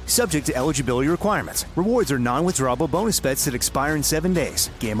Ohio. Subject to eligibility requirements. Rewards are non-withdrawable bonus bets that expire in 7 days.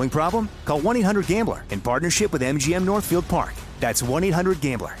 Gambling problem? Call 1-800-GAMBLER in partnership with MGM Northfield Park. That's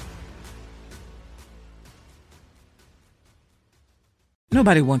 1-800-GAMBLER.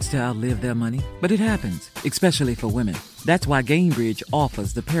 Nobody wants to outlive their money, but it happens, especially for women. That's why Gainbridge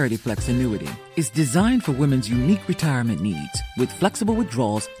offers the Parity Flex annuity. It's designed for women's unique retirement needs, with flexible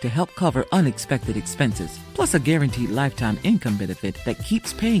withdrawals to help cover unexpected expenses, plus a guaranteed lifetime income benefit that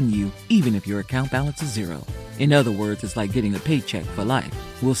keeps paying you even if your account balance is zero. In other words, it's like getting a paycheck for life.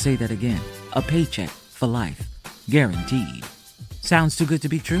 We'll say that again. A paycheck for life. Guaranteed. Sounds too good to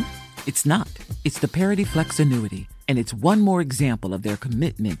be true? It's not. It's the Parity Flex annuity. And it's one more example of their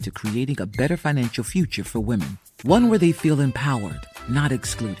commitment to creating a better financial future for women. One where they feel empowered, not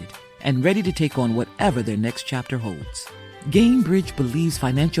excluded, and ready to take on whatever their next chapter holds. Gainbridge believes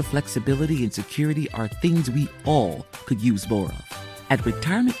financial flexibility and security are things we all could use more of. At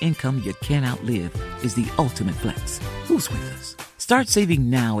retirement income you can't outlive is the ultimate flex. Who's with us? Start saving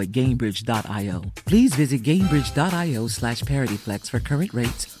now at Gainbridge.io. Please visit Gainbridge.io/ParityFlex for current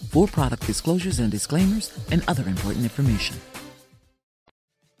rates, for product disclosures and disclaimers, and other important information.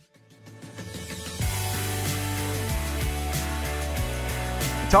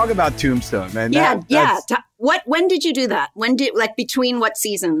 talk about Tombstone, man. When did you do that? Between what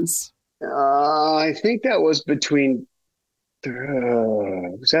seasons? I think that was between.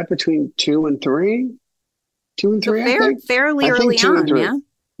 Was that between 2 and 3? 2 and 3. So fairly early on, yeah.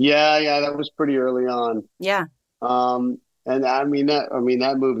 Yeah, that was pretty early on. Yeah. And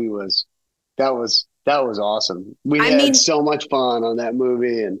that movie was awesome. We had so much fun on that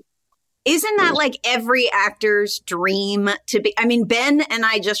movie, and isn't that like every actor's dream to be? I mean, Ben and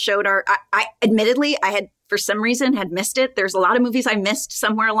I just showed I admittedly, I had for some reason had missed it. There's a lot of movies I missed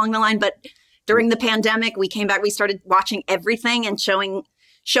somewhere along the line, but during the pandemic, we came back, we started watching everything and showing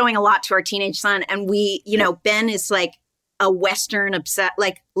a lot to our teenage son. And we, Ben is like a Western obsessed,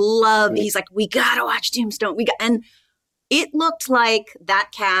 like love. He's like, we gotta watch Tombstone. And it looked like that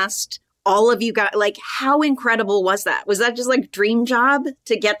cast, all of you got, like, how incredible was that? Was that just like dream job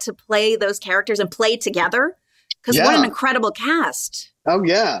to get to play those characters and play together? Because what an incredible cast. Oh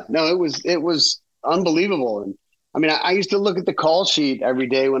yeah. No, it was unbelievable. And I mean, I used to look at the call sheet every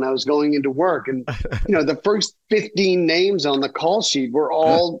day when I was going into work, and the first 15 names on the call sheet were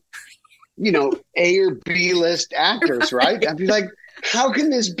all, A or B list actors, right? I'd be like, how can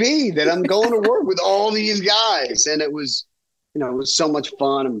this be that I'm going to work with all these guys? And it was, it was so much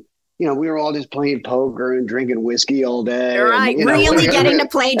fun. And, we were all just playing poker and drinking whiskey all day. Right. And, really getting to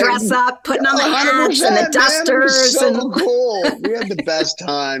play dress up, putting on the hats and the dusters. Man, it was so cool. We had the best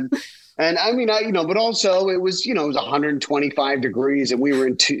time. And I mean, but also it was 125 degrees, and we were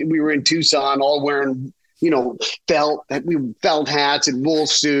in Tucson, all wearing, felt hats and wool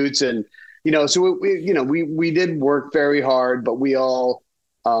suits, and so we did work very hard, but we all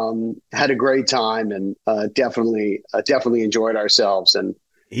had a great time, and definitely enjoyed ourselves. And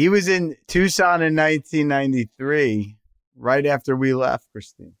he was in Tucson in 1993, right after we left,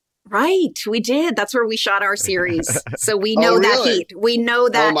 Christine. Right, we did. That's where we shot our series. So we know that heat. We know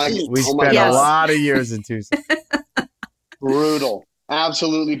that heat. We spent a lot of years in Tucson. Brutal.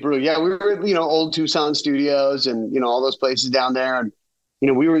 Absolutely brutal. Yeah, we were at, old Tucson studios and, all those places down there. And,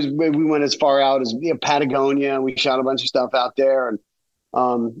 we went as far out as Patagonia. We shot a bunch of stuff out there. And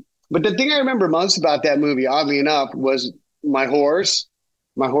but the thing I remember most about that movie, oddly enough, was my horse.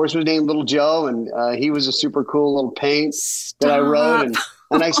 My horse was named Little Joe, and he was a super cool little paint that I rode.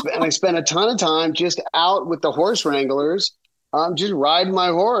 And I spent a ton of time just out with the horse wranglers, just riding my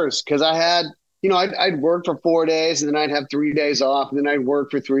horse, because I had, I'd work for 4 days, and then I'd have 3 days off, and then I'd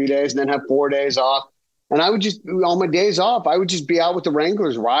work for 3 days, and then have 4 days off. And I would just, on my days off, I would just be out with the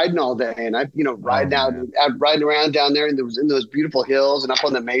wranglers riding all day, and I'd, riding around down there in those beautiful hills and up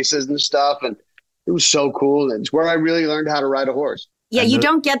on the mesas and stuff. And it was so cool. And it's where I really learned how to ride a horse. Yeah, you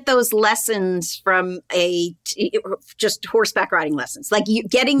don't get those lessons from just horseback riding lessons. Like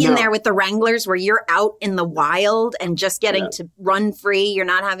getting in there with the wranglers where you're out in the wild and just getting to run free. You're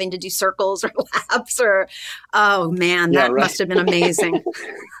not having to do circles or laps oh man, that must have been amazing.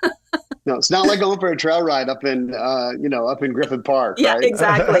 No, it's not like going for a trail ride up in Griffith Park. Yeah, right?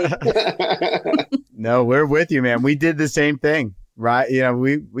 Exactly. No, we're with you, man. We did the same thing, right?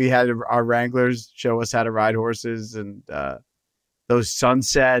 We had our wranglers show us how to ride horses, and those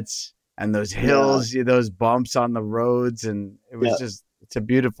sunsets and those hills, those bumps on the roads. And it was it's a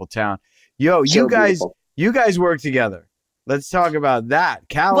beautiful town. Yo, so you guys work together. Let's talk about that.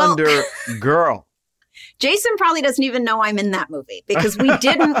 Calendar Girl. Jason probably doesn't even know I'm in that movie because we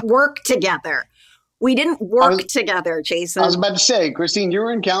didn't work together. We didn't work together, Jason. I was about to say, Christine, you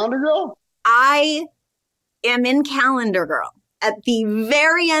were in Calendar Girl? I am in Calendar Girl. At the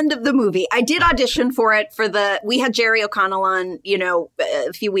very end of the movie, I did audition for it we had Jerry O'Connell on,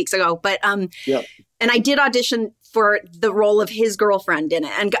 a few weeks ago, but, and I did audition for the role of his girlfriend in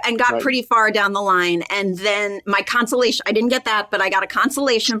it and got pretty far down the line. And then my consolation, I didn't get that, but I got a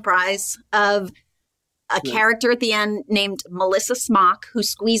consolation prize of a character at the end named Melissa Smock, who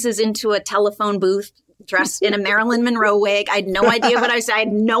squeezes into a telephone booth dressed in a Marilyn Monroe wig. I had no idea what I said. I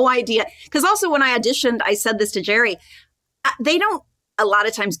had no idea. Because also when I auditioned, I said this to Jerry, they don't a lot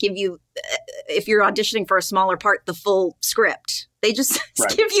of times give you, if you're auditioning for a smaller part, the full script. They just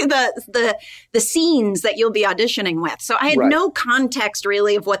give you the scenes that you'll be auditioning with. So I had no context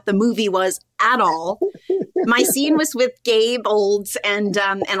really of what the movie was at all. My scene was with Gabe Olds and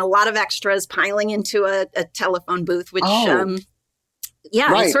a lot of extras piling into a telephone booth, which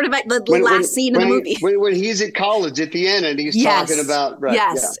it's sort of like the last scene of the movie. When he's at college at the end and he's talking about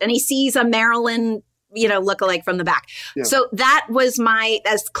and he sees a Marilyn lookalike from the back. Yeah. So that was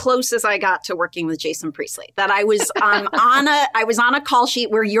as close as I got to working with Jason Priestley. That I was I was on a call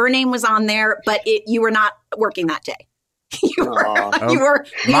sheet where your name was on there, but you were not working that day. You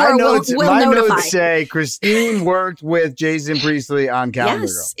my were notes, well my notified. notes say Christine worked with Jason Priestley on Calendar Girl.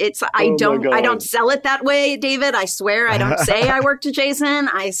 Yes, it's I don't sell it that way, David. I swear I don't say I worked with Jason.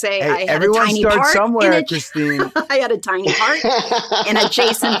 I say I had a tiny part somewhere, in it. Christine. I had a tiny part in a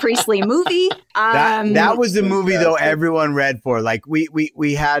Jason Priestley movie. That was the movie though everyone read for. Like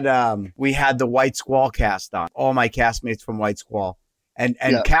we had the White Squall cast on. All my castmates from White Squall. And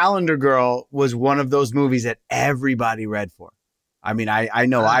Calendar Girl was one of those movies that everybody read for. I mean, I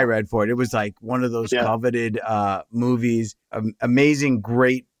know I read for it. It was like one of those coveted movies. Amazing,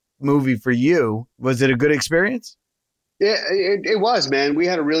 great movie for you. Was it a good experience? Yeah, it was, man. We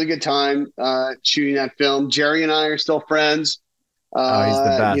had a really good time shooting that film. Jerry and I are still friends. He's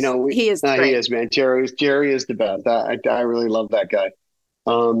the best. He is great. He is, man. Jerry is the best. I really love that guy.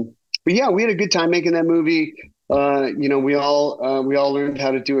 But yeah, we had a good time making that movie. We all learned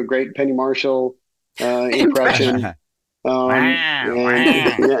how to do a great Penny Marshall impression. Yeah,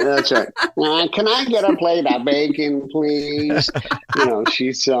 that's right. Can I get a plate of bacon, please? She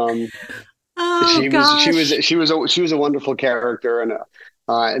was a wonderful character and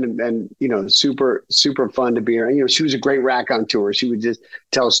super fun to be around. She was a great raconteur. She would just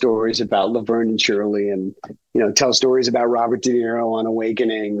tell stories about Laverne and Shirley, and tell stories about Robert De Niro on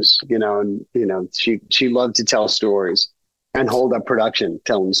Awakenings. She loved to tell stories and hold up production,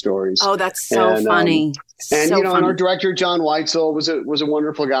 telling stories. Oh, that's so funny. And our director John Weitzel was a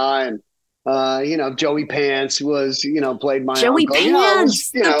wonderful guy, and Joey Pants was played my Joey uncle.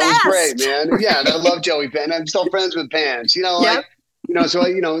 Pants, it was great, man. Yeah, I love Joey Pants. I'm still friends with Pants. That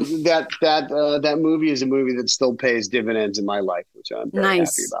movie is a movie that still pays dividends in my life, which I'm very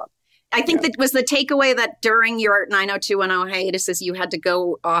happy about. I think that was the takeaway, that during your 90210 hiatuses, you had to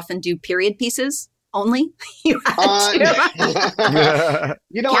go off and do period pieces only. You had to.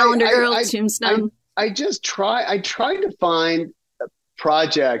 Calendar Girl, Tombstone. I tried to find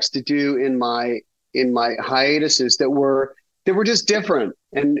projects to do in my hiatuses that were just different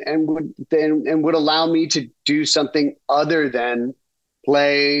and would allow me to do something other than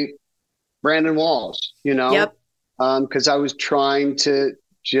play Brandon Walsh, Yep. Because I was trying to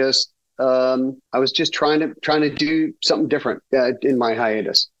trying to do something different in my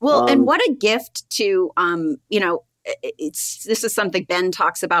hiatus. Well, and what a gift to this is something Ben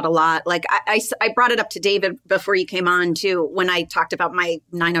talks about a lot. Like I brought it up to David before you came on too, when I talked about my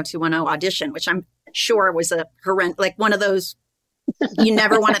 90210 audition, which I'm sure was a horrendous, like one of those, you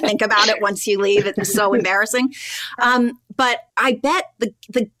never want to think about it once you leave. It's so embarrassing. But I bet the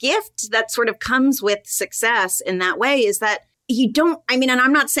gift that sort of comes with success in that way is that you don't, and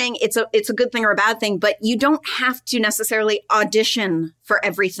I'm not saying it's a good thing or a bad thing, but you don't have to necessarily audition for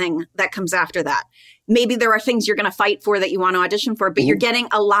everything that comes after that. Maybe there are things you're going to fight for that you want to audition for, but you're getting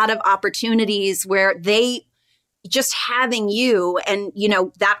a lot of opportunities where they just having you and,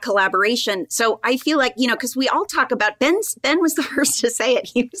 that collaboration. So I feel like, because we all talk about Ben was the first to say it.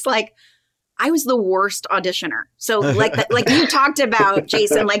 He was like, I was the worst auditioner. So like you talked about,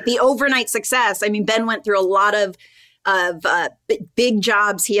 Jason, like the overnight success. I mean, Ben went through a lot of big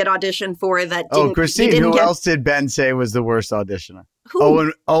jobs he had auditioned for that didn't. Oh, Christine, who else did Ben say was the worst auditioner?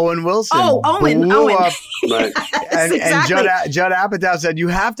 Who? Owen Wilson. Oh, Owen. Up, right. and, exactly. and Judd Apatow said, you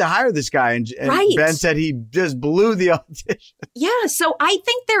have to hire this guy. And right. Ben said he just blew the audition. Yeah. So I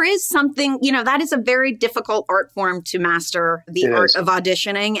think there is something, that is a very difficult art form to master, the art of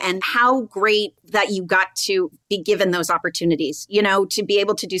auditioning, and how great that you got to be given those opportunities, to be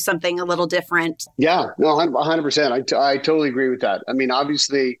able to do something a little different. Yeah, no, 100%. I totally agree with that. I mean,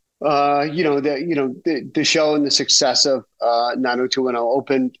 obviously, the show and the success of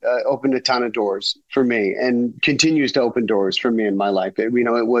 90210 opened a ton of doors for me, and continues to open doors for me in my life. It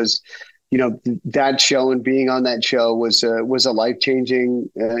was, that show and being on that show was a life-changing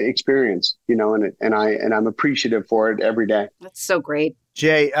experience, and I'm appreciative for it every day. That's so great.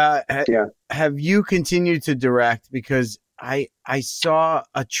 Jay, have you continued to direct? Because I saw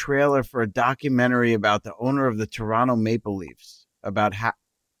a trailer for a documentary about the owner of the Toronto Maple Leafs, about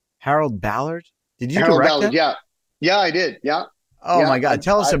Harold Ballard. Did you direct Ballard, that? Yeah, I did. Yeah. Oh my God.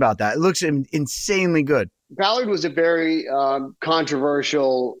 Tell us about that. It looks insanely good. Ballard was a very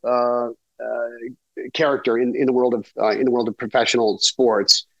controversial character in the world of professional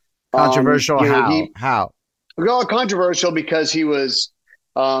sports. Controversial? How? Well, controversial because he was,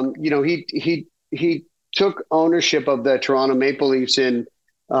 he took ownership of the Toronto Maple Leafs in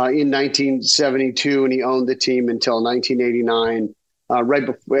 1972, and he owned the team until 1989. Right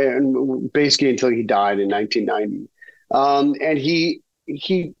before, basically until he died in 1990. And he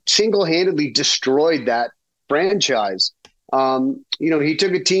single-handedly destroyed that franchise. He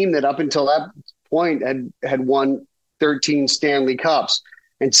took a team that up until that point had won 13 Stanley Cups.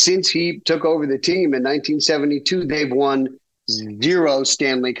 And since he took over the team in 1972, they've won 0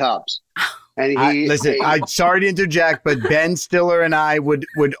 Stanley Cups. And I'm sorry to interject, but Ben Stiller and I would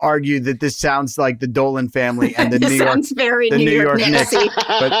argue that this sounds like the Dolan family and the New York Knicks.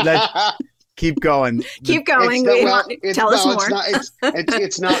 But let's keep going. Keep going. Tell us more.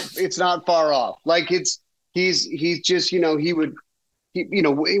 It's not far off. Like he's just, he would,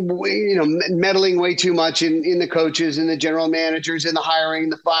 meddling way too much in the coaches and the general managers and the hiring,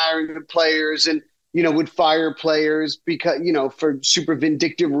 the firing of players, and would fire players because for super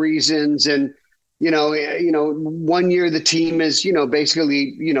vindictive reasons. And 1 year the team is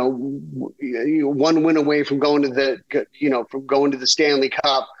basically 1 win away from going to the Stanley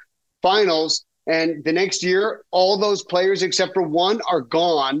Cup Finals, and the next year all those players except for one are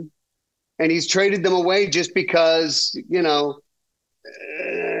gone, and he's traded them away just because one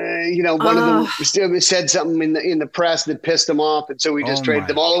of them said something in the press that pissed him off, and so we just traded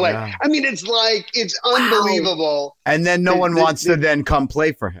them all away. God. I mean, it's unbelievable. And then no one wants to then come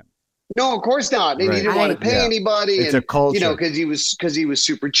play for him. No, of course not. And he didn't want to pay anybody. It's a culture, because he was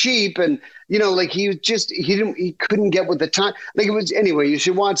super cheap, and he couldn't get with the time. Like it was anyway. You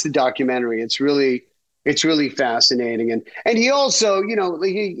should watch the documentary. It's really fascinating. And he also, in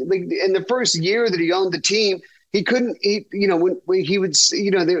the first year that he owned the team, he couldn't. When he would,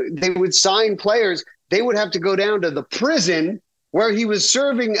 they would sign players. They would have to go down to the prison where he was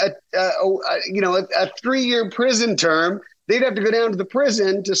serving a 3-year prison term. They'd have to go down to the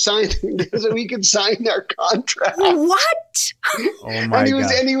prison to sign so he could sign their contract. What? Oh my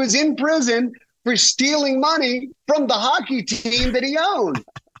God! And he was in prison for stealing money from the hockey team that he owned.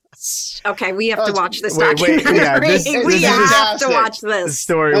 Okay, we have to watch this documentary. We have to watch this. The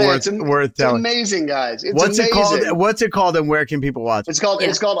story worth telling. It's amazing, guys. What's it called? What's it called, and where can people watch it? It's called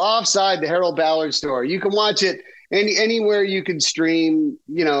Offside, the Harold Ballard story. You can watch it anywhere you can stream.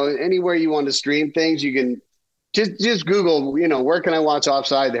 Anywhere you want to stream things, you can. Just Google, where can I watch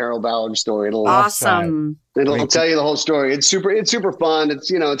Offside, the Harold Ballard story? It'll awesome. It'll tell you the whole story. It's super fun.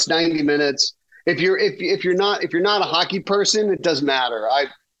 It's it's 90 minutes. If you're not a hockey person, it doesn't matter.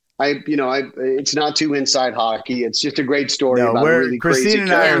 It's not too inside hockey. It's just a great story about really crazy Christine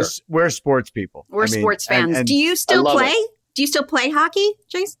and I we're sports people. We're sports fans. And do you still play? Do you still play hockey,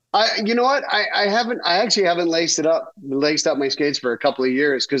 Jason? You know what? I haven't. I actually haven't laced up my skates for a couple of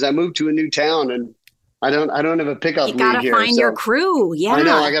years because I moved to a new town and I don't have a pickup league here. You gotta find your crew. Yeah, I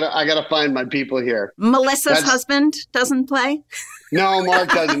know. I gotta find my people here. Melissa's husband doesn't play. No, Mark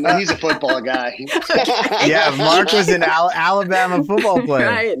doesn't. He's a football guy. Yeah, Mark was an Alabama football player.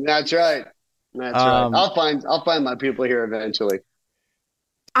 Right. That's right. I'll find my people here eventually.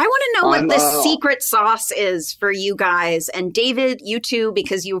 I want to know what the secret sauce is for you guys. And David, you too,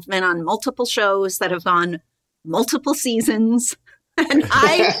 because you've been on multiple shows that have gone multiple seasons. And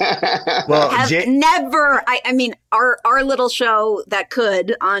I have never, I mean, our little show that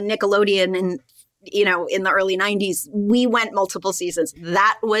could on Nickelodeon and, in the early 90s, we went multiple seasons.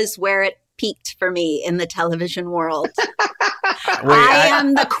 That was where it peaked for me in the television world. I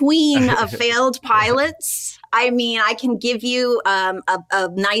am the queen of failed pilots. I mean, I can give you a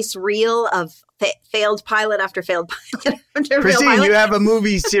nice reel of failed pilot after failed pilot after Christine, failed pilot. you have a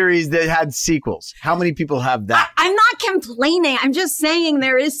movie series that had sequels. How many people have that? I'm not complaining. I'm just saying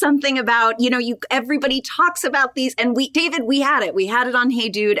there is something about, everybody talks about these. And David, we had it. We had it on Hey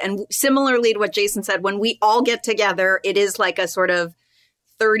Dude. And similarly to what Jason said, when we all get together, it is like a sort of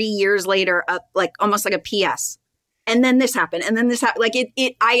 30 years later, like almost like a PS. And then this happened. And then this happened. Like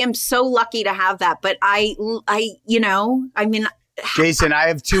I am so lucky to have that. But Jason, I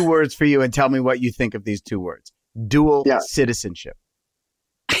have 2 words for you and tell me what you think of these 2 words. Dual citizenship.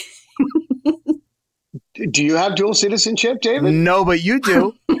 Do you have dual citizenship, David? No, but you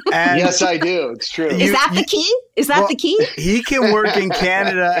do. And yes, I do. It's true. Is that the key? Is that the key? He can work in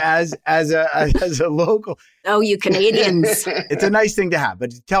Canada as a local. Oh, you Canadians. It's a nice thing to have.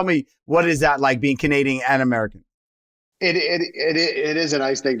 But tell me, what is that like being Canadian and American? It is a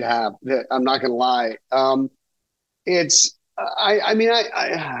nice thing to have. I'm not going to lie. It's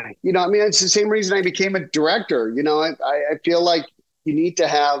the same reason I became a director. I feel like you need to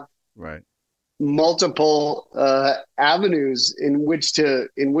have multiple avenues in which to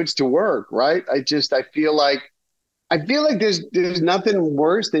work. Right. I feel like there's nothing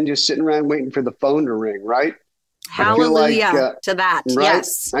worse than just sitting around waiting for the phone to ring. Right. Hallelujah to that. Right?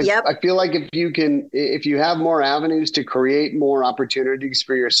 Yes. Yep. I feel like if you have more avenues to create more opportunities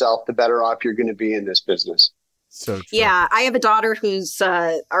for yourself, the better off you're going to be in this business. So true. Yeah, I have a daughter who's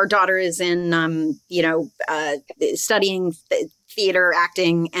our daughter is in studying theater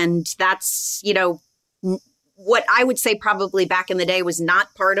acting, and that's what I would say probably back in the day was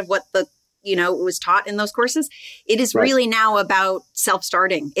not part of what it was taught in those courses. It is really now about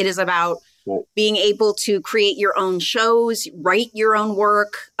self-starting. It is about being able to create your own shows, write your own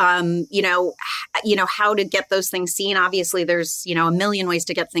work, how to get those things seen. Obviously, there's, a million ways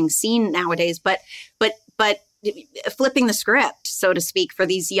to get things seen nowadays, but flipping the script, so to speak, for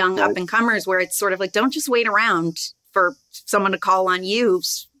these young up and comers, where it's sort of like, don't just wait around for someone to call on you.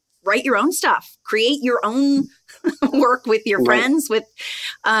 Write your own stuff, create your own work with your friends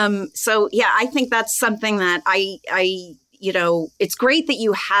I think that's something that I it's great that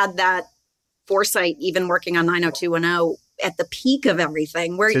you had that foresight, even working on 90210 at the peak of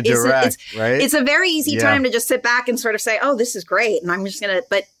everything, where it's a very easy time to just sit back and sort of say, oh, this is great. And I'm just going to,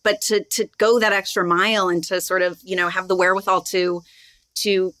 but to go that extra mile and to sort of, have the wherewithal to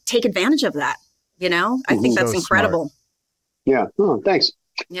take advantage of that, I think that's incredible. Smart. Yeah. Oh, thanks.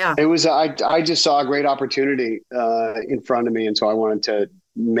 Yeah. It was, I just saw a great opportunity in front of me. And so I wanted to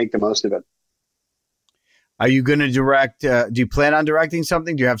make the most of it. Are you going to direct? Do you plan on directing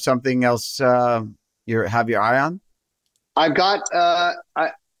something? Do you have something else you have your eye on? I've got a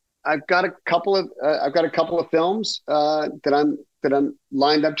couple of films that I'm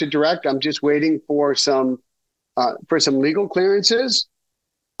lined up to direct. I'm just waiting for some legal clearances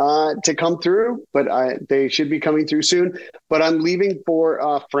to come through, but they should be coming through soon. But I'm leaving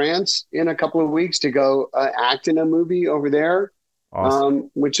for France in a couple of weeks to go act in a movie over there. Awesome.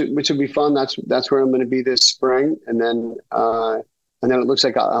 Which will be fun. That's where I'm going to be this spring, and then it looks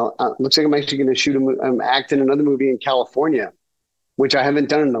like I'm actually going to I'm acting another movie in California, which I haven't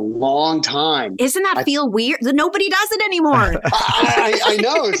done in a long time. Isn't that feel weird? Nobody does it anymore. I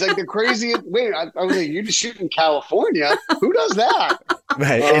know, it's like the craziest. Wait, I was like, you just shoot in California? Who does that?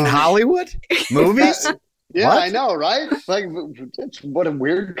 In Hollywood movies? Yeah, what? I know, right? Like, what a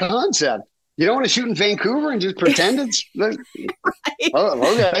weird concept. You don't want to shoot in Vancouver and just pretend it's right.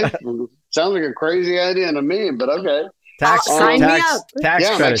 Oh, okay. Sounds like a crazy idea to me, but okay. Tax credit.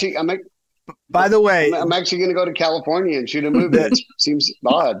 By the way, I'm actually going to go to California and shoot a movie. It seems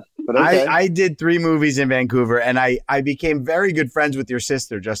odd, but okay. I did 3 movies in Vancouver, and I became very good friends with your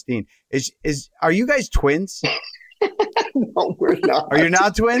sister, Justine. Are you guys twins? No, we're not. Are you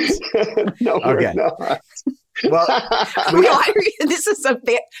not twins? No, we're not. Well, this is a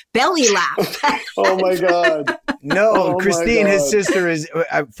belly laugh. Oh my God! No, Christine, his sister, is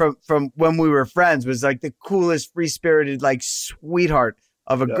from when we were friends, was like the coolest, free spirited, like sweetheart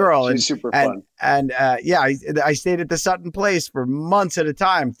of a girl. She's super fun. And I stayed at the Sutton Place for months at a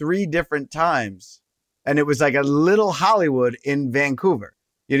time, 3 different times, and it was like a little Hollywood in Vancouver.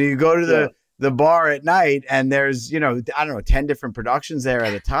 You go to the bar at night, and there's 10 different productions there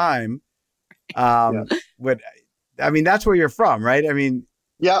at a time. But I mean, that's where you're from, right? I mean,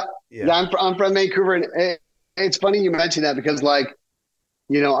 yeah. I'm from Vancouver, and it's funny you mentioned that because, like,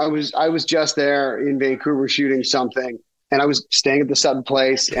 I was just there in Vancouver shooting something, and I was staying at the Sutton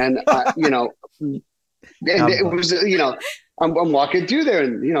Place, and it was I'm walking through there,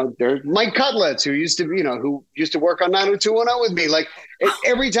 and there's Mike Cutlets, who used to work on 90210 with me. Like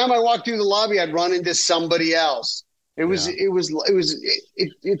every time I walked through the lobby, I'd run into somebody else. It's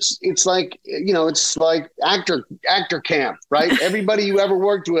like, it's like actor camp, right? Everybody you ever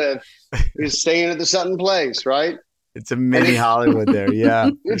worked with is staying at the Sutton Place, right? It's a mini Hollywood there.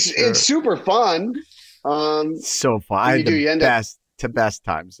 Yeah. It's super fun. So fun. I had the best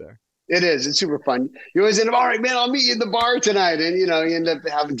times there. It is. It's super fun. You always end up, all right, man, I'll meet you in the bar tonight. And, you end up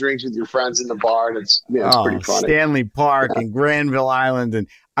having drinks with your friends in the bar. And it's pretty funny. Stanley Park and Granville Island. And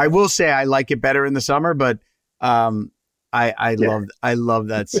I will say I like it better in the summer, but I love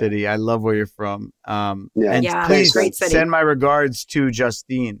that city. I love where you're from. And please great city. Send my regards to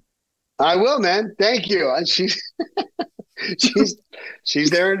Justine. I will, man. Thank you. And she's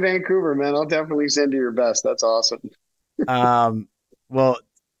there in Vancouver, man. I'll definitely send you your best. That's awesome. Well,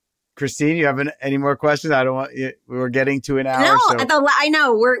 Christine, you have any more questions? I don't want you. We're getting to an hour. No, I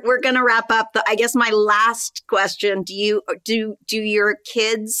know we're going to wrap up. I guess my last question: do your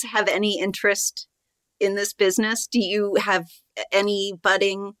kids have any interest in this business? Do you have any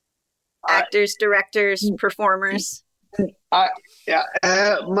budding actors, directors, performers? My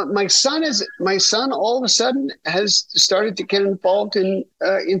son all of a sudden has started to get involved in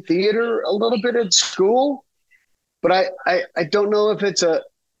theater a little bit at school, but I don't know if it's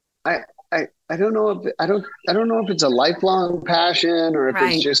I don't know if it's a lifelong passion or if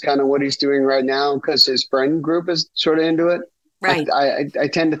it's just kind of what he's doing right now because his friend group is sort of into it. Right. I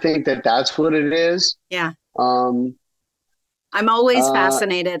tend to think that that's what it is. Yeah. I'm always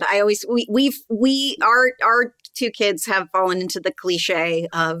fascinated. Our 2 kids have fallen into the cliche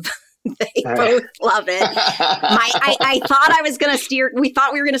of They both love it. I thought I was going to steer. We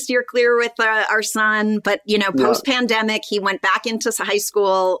thought we were going to steer clear with our son, but post pandemic, he went back into high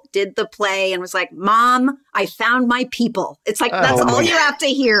school, did the play, and was like, "Mom, I found my people." It's like that's all you have to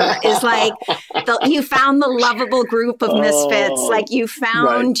hear is like you found the lovable group of misfits. Like you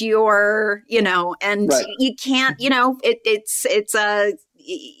found your, and you can't, it's a.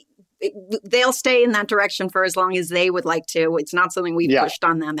 They'll stay in that direction for as long as they would like to. It's not something we've pushed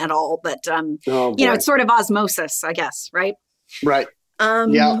on them at all, but it's sort of osmosis, I guess, right? Right.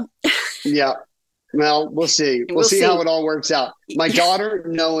 Yeah. Well, we'll see. We'll see how it all works out. My daughter,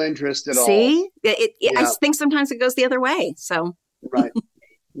 no interest at all. See, I think sometimes it goes the other way. So right.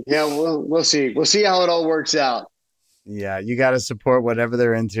 Yeah, we'll see. We'll see how it all works out. Yeah, you got to support whatever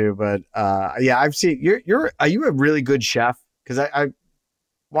they're into. But I've seen are you a really good chef? Because I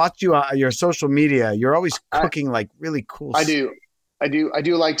watched you on your social media. You're always cooking like really cool stuff. I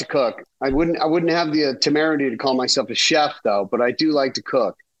do like to cook. I wouldn't have the temerity to call myself a chef though, but I do like to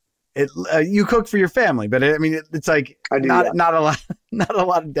cook. You cook for your family, but it's like not a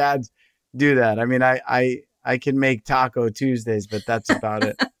lot of dads do that. I mean, I can make Taco Tuesdays, but that's about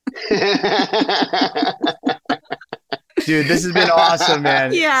it. Dude, this has been awesome,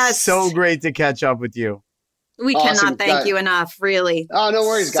 man. Yes. So great to catch up with you. We cannot thank you enough, really. Oh, no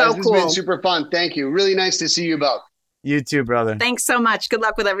worries, guys. So this has been super fun. Thank you. Really nice to see you both. You too, brother. Thanks so much. Good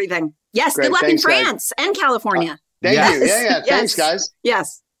luck with everything. Yes, great. Good luck in France and California. Thank you. Yeah. Yes. Thanks, guys.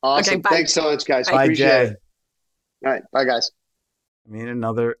 Yes. Awesome. Okay, bye. Thanks so much, guys. Bye, Appreciate Jay. it. All right. Bye, guys. I mean,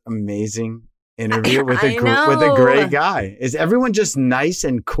 another amazing interview with a great guy. Is everyone just nice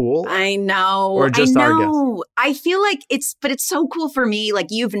and cool? I know. Or just our guests? I feel like it's so cool for me. Like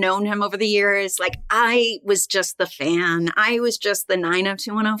you've known him over the years. Like I was just the fan. I was just the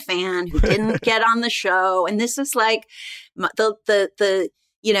 90210 fan who didn't get on the show. And this is like the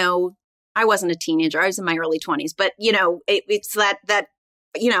I wasn't a teenager. I was in my early 20s, but it's that that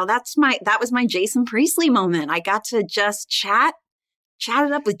was my Jason Priestley moment. I got to just chat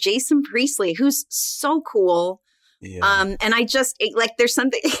it up with Jason Priestley, who's so cool. Yeah. And I just there's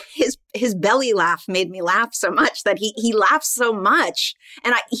something, his belly laugh made me laugh so much that he laughs so much.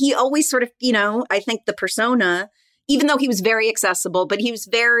 And he always sort of, I think the persona, even though he was very accessible, but he was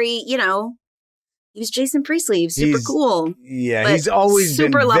very, he was Jason Priestley. He was super cool. Yeah. He's always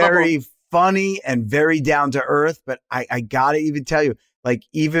been very funny and very down to earth. But I got to even tell you, like,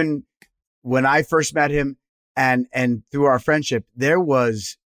 even when I first met him, and through our friendship, there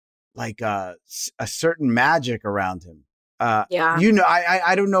was like a certain magic around him. I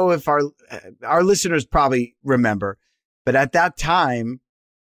don't know if our listeners probably remember, but at that time,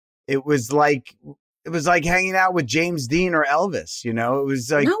 it was like hanging out with James Dean or Elvis. It was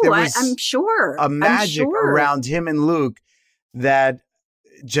like I'm sure a magic around him and Luke that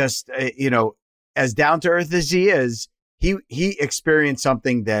just as down to earth as he is, he experienced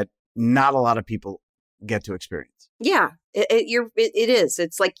something that not a lot of people get to experience. Yeah, it is.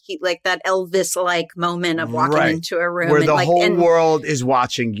 It's like that Elvis-like moment of walking into a room where the whole world is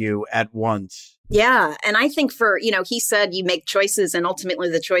watching you at once. Yeah, and I think he said you make choices, and ultimately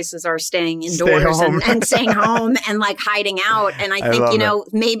the choices are staying indoors and staying home and like hiding out. And I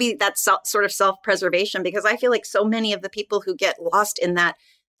think maybe that's sort of self-preservation, because I feel like so many of the people who get lost in the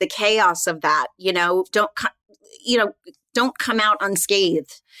chaos of that, don't come out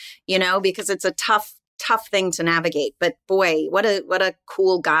unscathed, because it's a tough thing to navigate. But boy, what a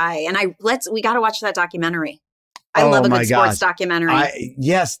cool guy. And we got to watch that documentary. I love a good sports documentary.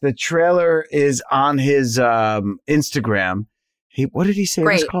 Yes, the trailer is on his Instagram. What did he say it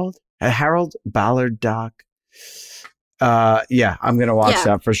was called? A Harold Ballard doc. I'm going to watch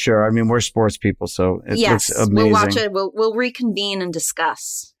that for sure. I mean, we're sports people, so it looks amazing. We'll watch it. We'll reconvene and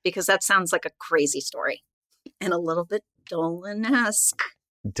discuss, because that sounds like a crazy story and a little bit Dolan-esque.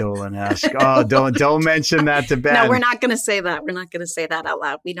 Oh, don't mention that to Ben. No, we're not going to say that. We're not going to say that out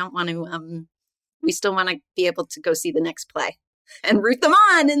loud. We don't want to. We still want to be able to go see the next play and root them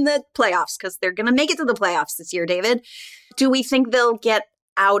on in the playoffs, because they're going to make it to the playoffs this year, David. Do we think they'll get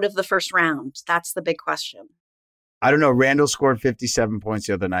out of the first round? That's the big question. I don't know. Randall scored 57 points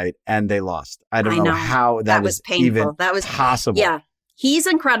the other night and they lost. I don't know how that was painful. Even that was possible. Yeah. He's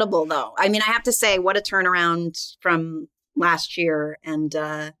incredible, though. I mean, I have to say, what a turnaround from last year, and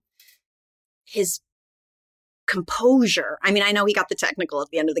his composure. I mean, I know he got the technical at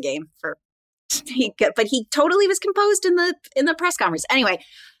the end of the game but he totally was composed in the press conference. Anyway,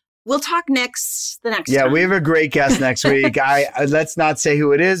 we'll talk the next time. Yeah, we have a great guest next week. Let's not say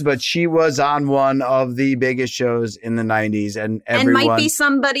who it is, but she was on one of the biggest shows in the 90s, and everyone, might be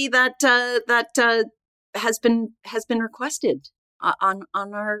somebody that has been requested on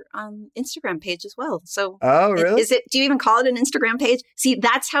our Instagram page as well. So, oh, really? Do you even call it an Instagram page? See,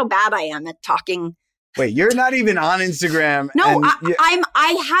 that's how bad I am at talking. Wait, you're not even on Instagram? No,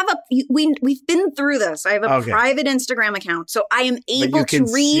 we've been through this. I have a private Instagram account, so I am able to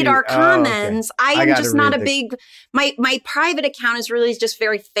read our comments. I am just not a big, my private account is really just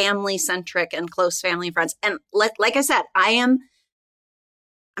very family centric and close family and friends. And like I said, I'm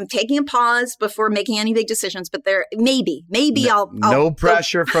taking a pause before making any big decisions, but maybe I'll no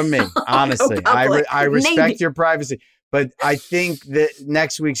pressure from me. Honestly, I respect your privacy, but I think that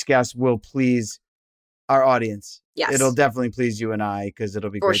next week's guest will please our audience. Yes. It'll definitely please you and I, because it'll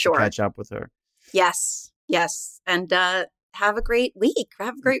be great to catch up with her. Yes. And have a great week.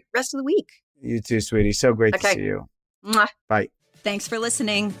 Have a great rest of the week. You too, sweetie. So great to see you. Mwah. Bye. Thanks for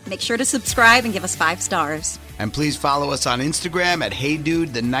listening. Make sure to subscribe and give us 5 stars. And please follow us on Instagram at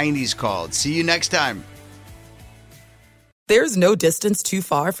HeyDudeThe90s Called. See you next time. There's no distance too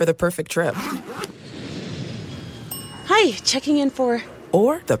far for the perfect trip. Hi, checking in for...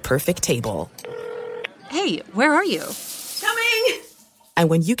 Or the perfect table. Hey, where are you? Coming! And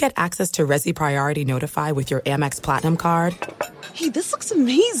when you get access to Resi Priority Notify with your Amex Platinum card... Hey, this looks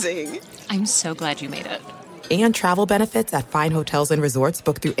amazing. I'm so glad you made it. And travel benefits at fine hotels and resorts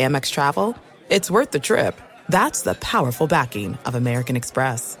booked through Amex Travel, it's worth the trip. That's the powerful backing of American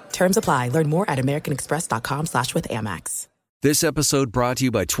Express. Terms apply. Learn more at americanexpress.com/withAmex. This episode brought to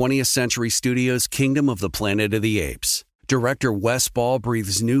you by 20th Century Studios' Kingdom of the Planet of the Apes. Director Wes Ball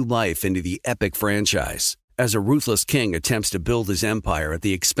breathes new life into the epic franchise. As a ruthless king attempts to build his empire at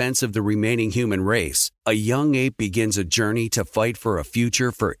the expense of the remaining human race, a young ape begins a journey to fight for a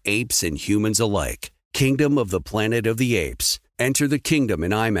future for apes and humans alike. Kingdom of the Planet of the Apes. Enter the kingdom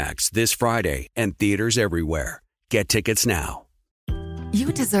in IMAX this Friday and theaters everywhere. Get tickets now.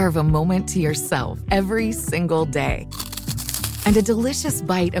 You deserve a moment to yourself every single day. And a delicious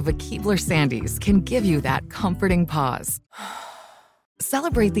bite of a Keebler Sandies can give you that comforting pause.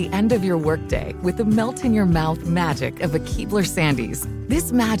 Celebrate the end of your workday with the melt-in-your-mouth magic of a Keebler Sandies.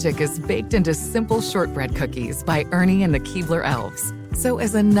 This magic is baked into simple shortbread cookies by Ernie and the Keebler Elves. So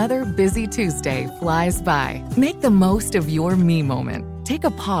as another busy Tuesday flies by, make the most of your me moment. Take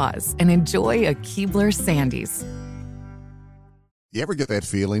a pause and enjoy a Keebler Sandies. You ever get that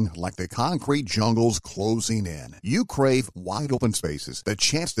feeling like the concrete jungle's closing in? You crave wide open spaces, the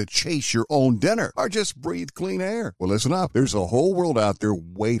chance to chase your own dinner, or just breathe clean air. Well, listen up. There's a whole world out there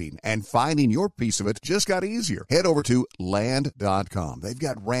waiting, and finding your piece of it just got easier. Head over to Land.com. They've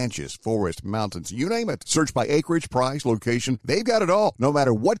got ranches, forests, mountains, you name it. Search by acreage, price, location. They've got it all. No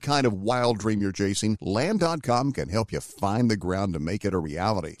matter what kind of wild dream you're chasing, Land.com can help you find the ground to make it a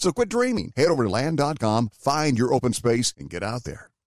reality. So quit dreaming. Head over to Land.com, find your open space, and get out there.